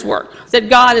women's work that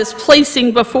God is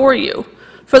placing before you?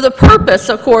 For the purpose,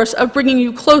 of course, of bringing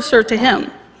you closer to Him.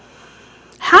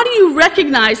 How do you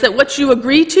recognize that what you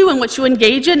agree to and what you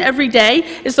engage in every day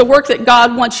is the work that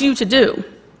God wants you to do?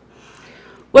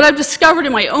 What I've discovered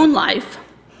in my own life,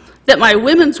 that my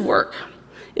women's work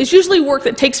is usually work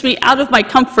that takes me out of my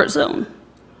comfort zone.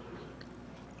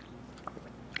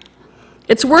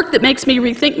 It's work that makes me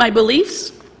rethink my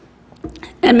beliefs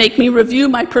and make me review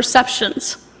my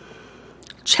perceptions,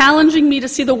 challenging me to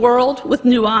see the world with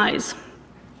new eyes,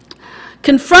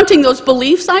 confronting those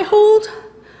beliefs I hold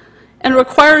and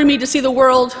requiring me to see the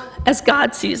world as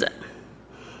God sees it.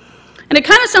 And it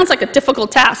kind of sounds like a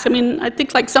difficult task. I mean, I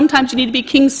think like sometimes you need to be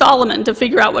King Solomon to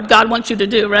figure out what God wants you to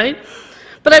do, right?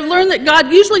 But I've learned that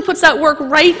God usually puts that work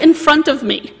right in front of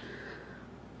me.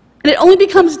 And it only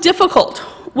becomes difficult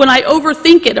when I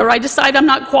overthink it, or I decide I'm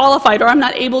not qualified, or I'm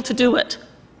not able to do it.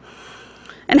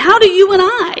 And how do you and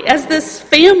I, as this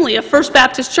family of First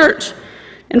Baptist Church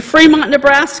in Fremont,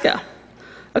 Nebraska,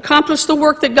 accomplish the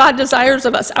work that God desires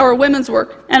of us, our women's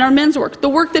work and our men's work, the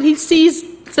work that he sees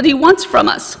that he wants from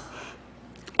us.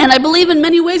 And I believe in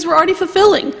many ways we're already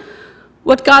fulfilling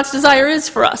what God's desire is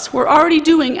for us. We're already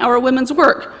doing our women's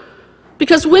work.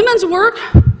 Because women's work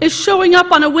is showing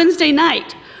up on a Wednesday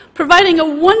night, providing a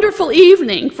wonderful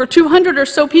evening for 200 or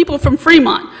so people from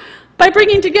Fremont by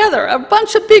bringing together a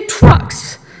bunch of big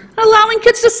trucks, allowing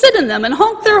kids to sit in them and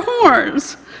honk their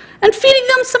horns, and feeding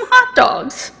them some hot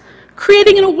dogs,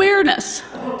 creating an awareness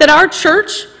that our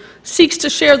church seeks to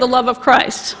share the love of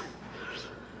Christ.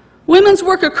 Women's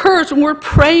work occurs when we're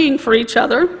praying for each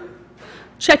other,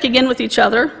 checking in with each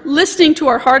other, listening to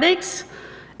our heartaches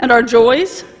and our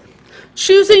joys,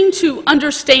 choosing to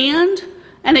understand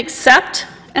and accept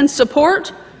and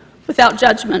support without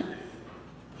judgment.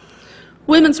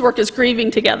 Women's work is grieving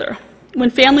together. When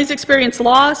families experience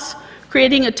loss,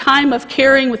 creating a time of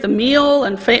caring with a meal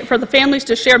and for the families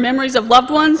to share memories of loved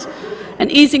ones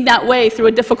and easing that way through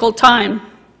a difficult time.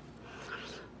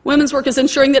 Women's work is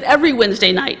ensuring that every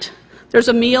Wednesday night there's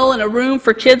a meal and a room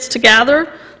for kids to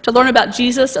gather to learn about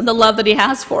Jesus and the love that he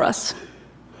has for us.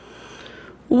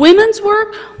 Women's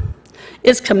work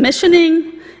is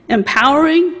commissioning,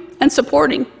 empowering, and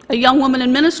supporting a young woman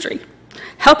in ministry,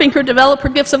 helping her develop her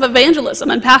gifts of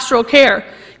evangelism and pastoral care,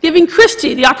 giving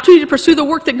Christy the opportunity to pursue the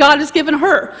work that God has given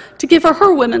her, to give her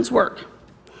her women's work.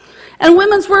 And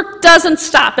women's work doesn't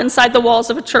stop inside the walls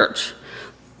of a church.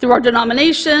 Through our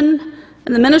denomination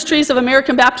and the ministries of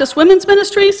American Baptist Women's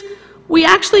Ministries, we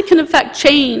actually can affect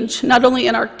change not only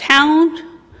in our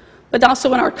town, but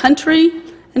also in our country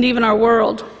and even our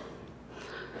world.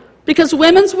 Because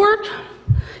women's work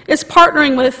is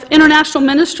partnering with international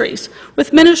ministries,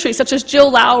 with ministries such as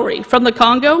Jill Lowry from the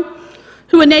Congo,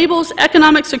 who enables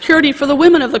economic security for the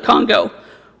women of the Congo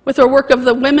with her work of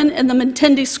the Women in the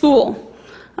Mtindi School.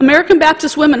 American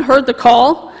Baptist women heard the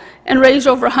call and raised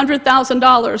over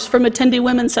 $100,000 for Mtindi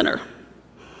Women's Center.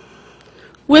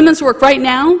 Women's work right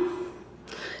now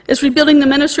is rebuilding the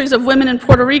ministries of women in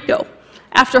Puerto Rico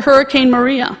after Hurricane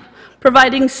Maria,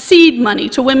 providing seed money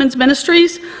to women's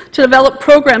ministries to develop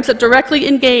programs that directly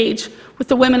engage with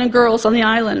the women and girls on the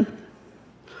island.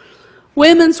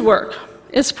 Women's work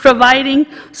is providing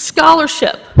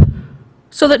scholarship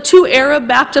so that 2 Arab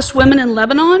Baptist women in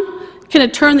Lebanon can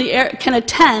attend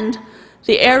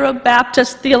the Arab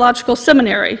Baptist Theological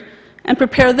Seminary and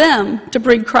prepare them to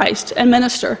bring Christ and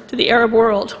minister to the Arab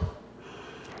world.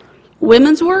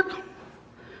 Women's work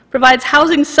provides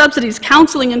housing subsidies,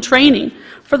 counseling, and training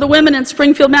for the women in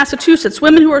Springfield, Massachusetts,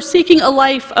 women who are seeking a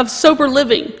life of sober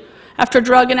living after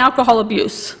drug and alcohol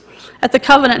abuse at the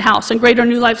Covenant House and Greater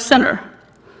New Life Center.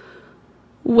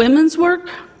 Women's work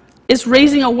is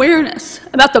raising awareness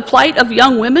about the plight of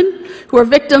young women who are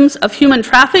victims of human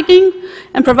trafficking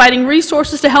and providing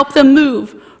resources to help them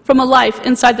move from a life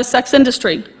inside the sex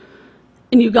industry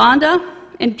in Uganda,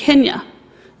 in Kenya,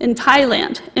 in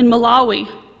Thailand, in Malawi,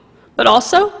 but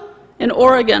also in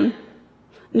Oregon,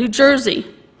 New Jersey,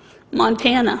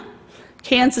 Montana,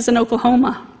 Kansas, and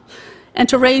Oklahoma, and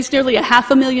to raise nearly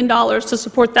 $500,000 to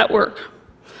support that work.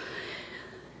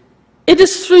 It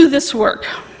is through this work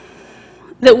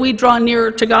that we draw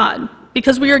nearer to God,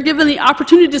 because we are given the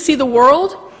opportunity to see the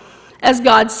world as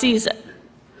God sees it,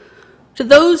 to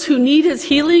those who need his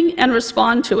healing and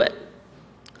respond to it.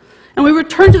 And we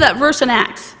return to that verse in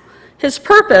Acts. His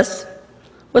purpose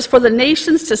was for the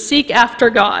nations to seek after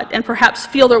God and perhaps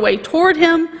feel their way toward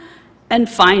him and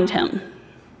find him.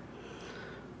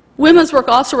 Women's work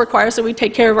also requires that we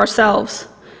take care of ourselves.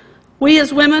 We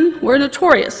as women, we're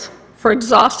notorious for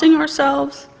exhausting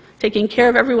ourselves, taking care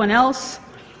of everyone else,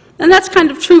 and that's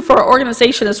kind of true for our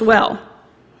organization as well.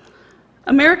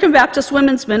 American Baptist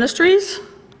Women's Ministries,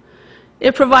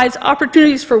 it provides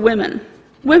opportunities for women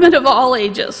of all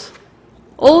ages,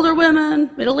 older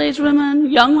women, middle-aged women,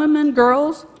 young women,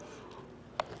 girls,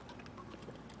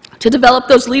 to develop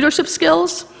those leadership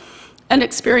skills and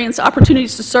experience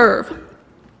opportunities to serve.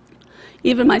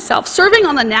 Even myself, serving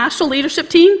on the national leadership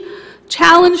team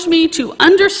challenged me to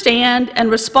understand and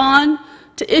respond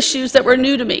to issues that were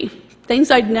new to me,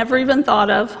 things I'd never even thought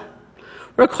of,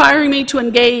 requiring me to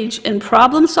engage in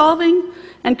problem solving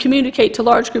and communicate to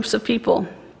large groups of people.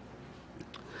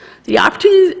 The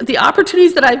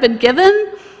opportunities that I've been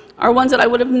given are ones that I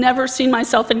would have never seen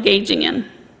myself engaging in.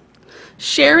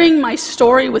 Sharing my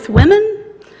story with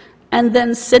women and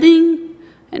then sitting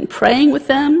and praying with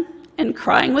them and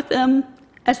crying with them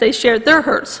as they shared their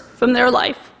hurts from their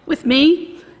life with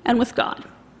me and with God.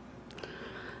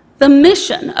 The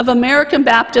mission of American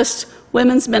Baptist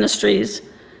Women's Ministries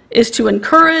is to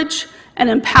encourage and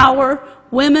empower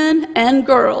women and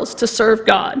girls to serve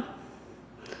God.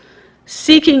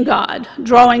 seeking God,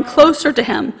 drawing closer to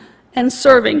Him, and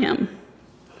serving Him.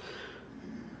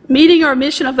 Meeting our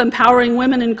mission of empowering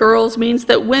women and girls means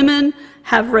that women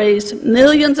have raised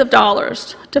millions of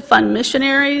dollars to fund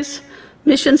missionaries,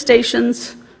 mission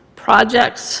stations,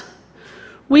 projects.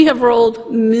 We have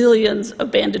rolled millions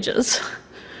of bandages.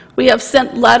 We have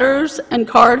sent letters and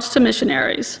cards to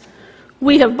missionaries.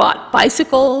 We have bought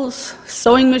bicycles,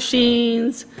 sewing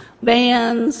machines,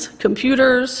 vans,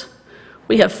 computers.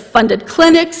 We have funded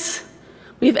clinics.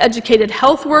 We've educated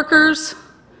health workers.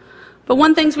 But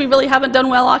one thing we really haven't done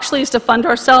well actually is to fund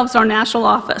ourselves in our national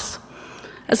office.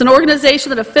 As an organization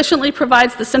that efficiently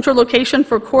provides the central location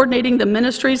for coordinating the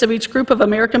ministries of each group of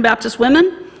American Baptist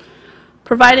women,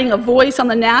 providing a voice on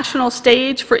the national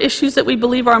stage for issues that we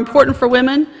believe are important for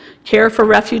women, care for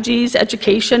refugees,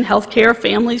 education, health care,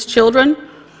 families, children.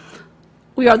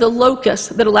 We are the locus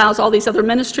that allows all these other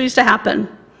ministries to happen.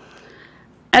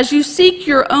 As you seek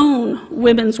your own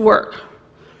women's work,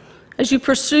 as you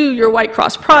pursue your White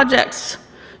Cross projects,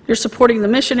 you're supporting the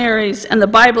missionaries and the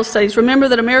Bible studies, remember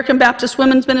that American Baptist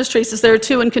Women's Ministries is there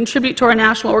too and contribute to our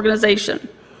national organization.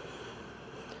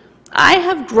 I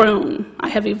have grown, I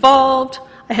have evolved,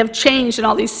 I have changed in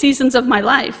all these seasons of my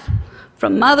life.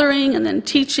 From mothering and then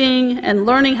teaching and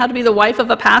learning how to be the wife of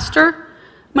a pastor,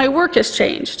 my work has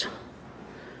changed.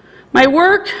 My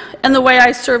work and the way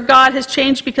I serve God has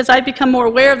changed because I've become more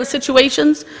aware of the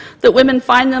situations that women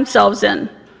find themselves in,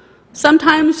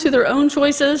 sometimes through their own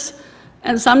choices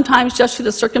and sometimes just through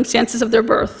the circumstances of their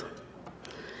birth.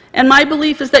 And my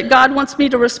belief is that God wants me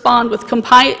to respond with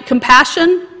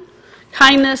compassion,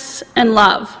 kindness, and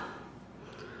love.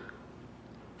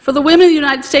 For the women of the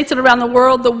United States and around the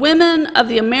world, the women of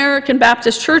the American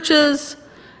Baptist churches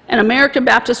and American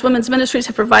Baptist women's ministries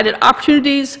have provided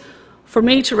opportunities for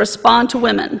me to respond to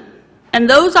women. And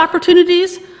those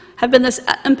opportunities have been this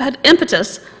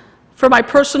impetus for my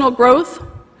personal growth,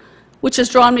 which has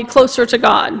drawn me closer to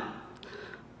God,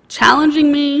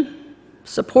 challenging me,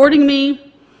 supporting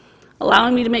me,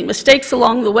 allowing me to make mistakes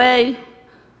along the way,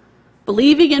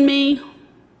 believing in me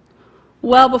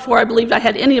well before I believed I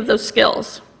had any of those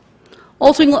skills,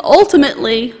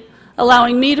 ultimately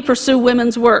allowing me to pursue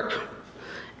women's work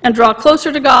and draw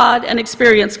closer to God and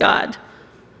experience God.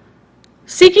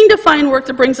 Seeking to find work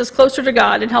that brings us closer to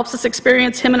God and helps us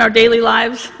experience Him in our daily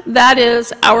lives, that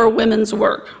is our women's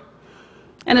work.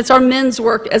 And it's our men's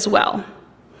work as well.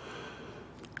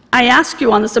 I ask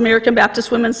you on this American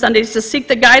Baptist Women's Sundays to seek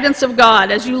the guidance of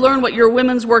God as you learn what your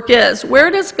women's work is.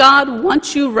 Where does God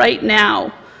want you right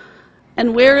now?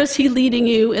 And where is He leading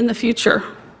you in the future?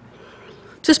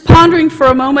 Just pondering for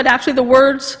a moment, actually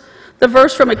the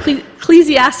verse from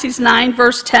Ecclesiastes 9,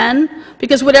 verse 10,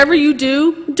 because whatever you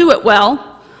do, do it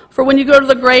well. For when you go to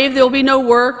the grave, there will be no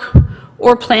work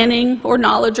or planning or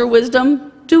knowledge or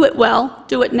wisdom. Do it well.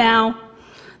 Do it now.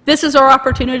 This is our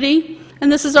opportunity,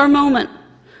 and this is our moment.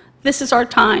 This is our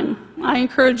time. I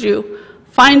encourage you,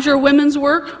 find your women's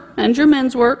work and your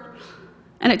men's work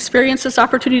and experience this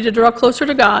opportunity to draw closer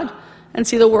to God and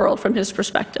see the world from His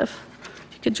perspective.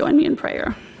 If you could join me in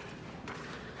prayer.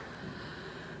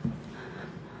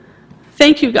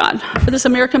 Thank you, God, for this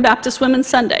American Baptist Women's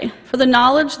Sunday, for the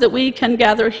knowledge that we can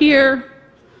gather here,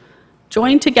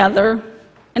 join together,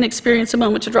 and experience a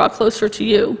moment to draw closer to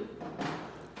you.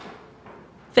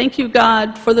 Thank you,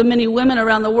 God, for the many women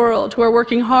around the world who are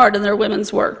working hard in their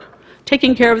women's work,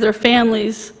 taking care of their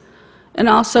families, and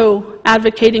also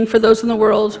advocating for those in the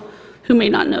world who may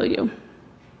not know you.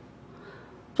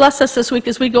 Bless us this week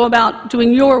as we go about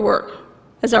doing your work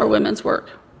as our women's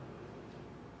work.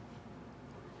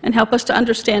 And help us to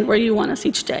understand where you want us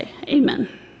each day. Amen.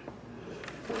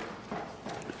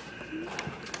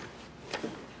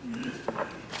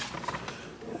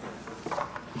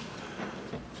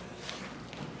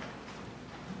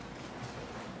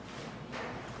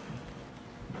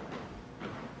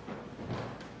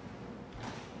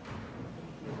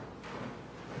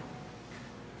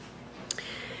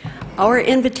 Our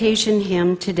invitation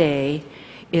hymn today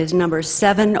is number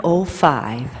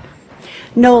 705.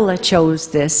 Nola chose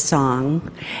this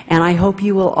song, and I hope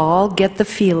you will all get the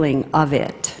feeling of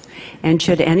it. And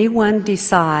should anyone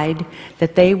decide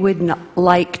that they would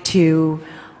like to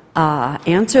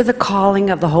answer the calling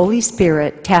of the Holy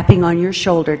Spirit tapping on your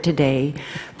shoulder today,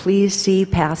 please see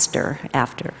Pastor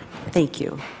after. Thank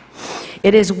you.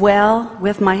 It is well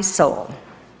with my soul.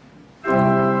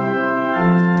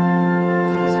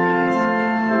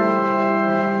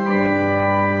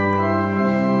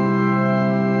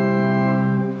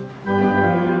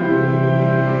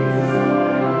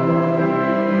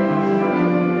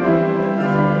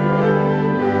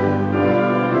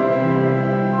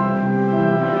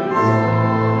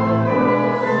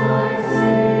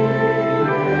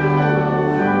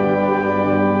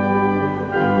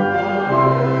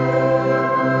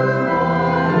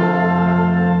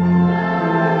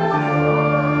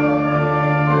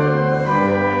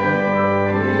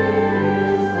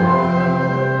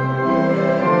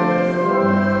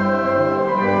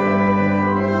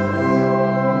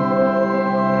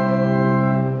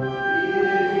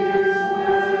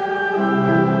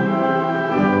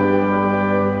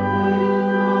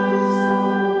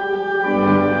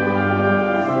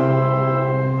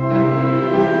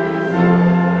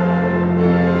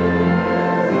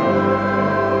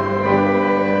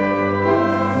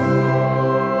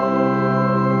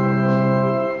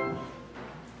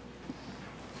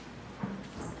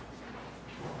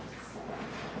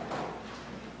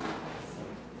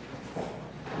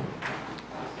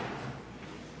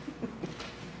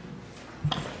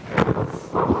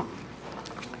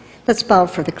 Let's bow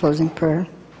for the closing prayer.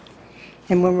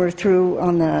 And when we're through,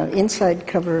 on the inside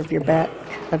cover of your back,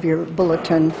 of your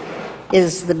bulletin,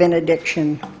 is the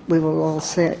benediction. We will all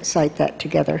cite that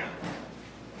together.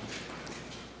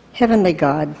 Heavenly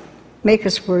God, make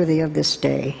us worthy of this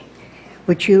day,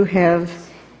 which you have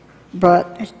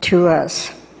brought to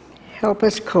us. Help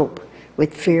us cope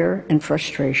with fear and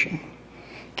frustration.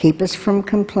 Keep us from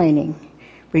complaining.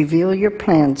 Reveal your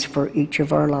plans for each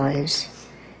of our lives.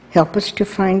 Help us to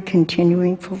find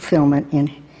continuing fulfillment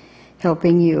in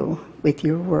helping you with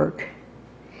your work.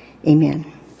 Amen.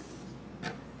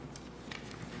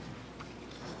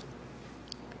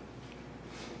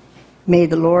 May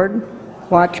the Lord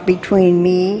watch between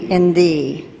me and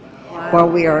thee while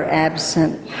we are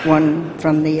absent one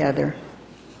from the other.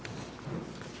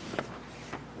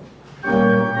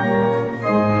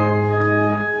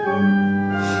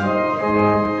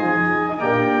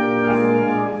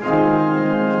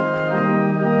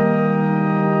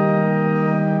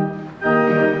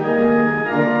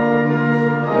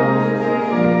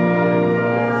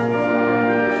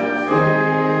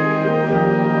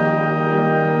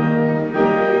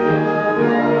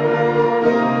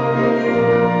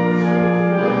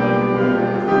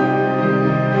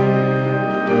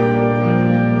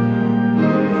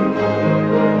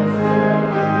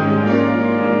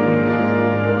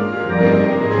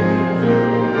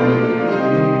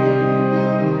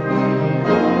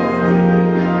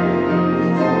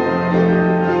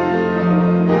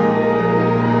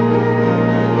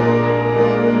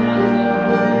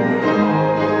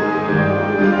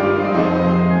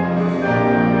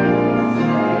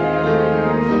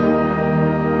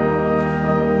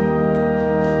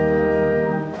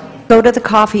 Go to the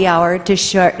coffee hour to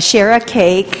share a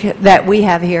cake that we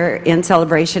have here in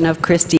celebration of Christy.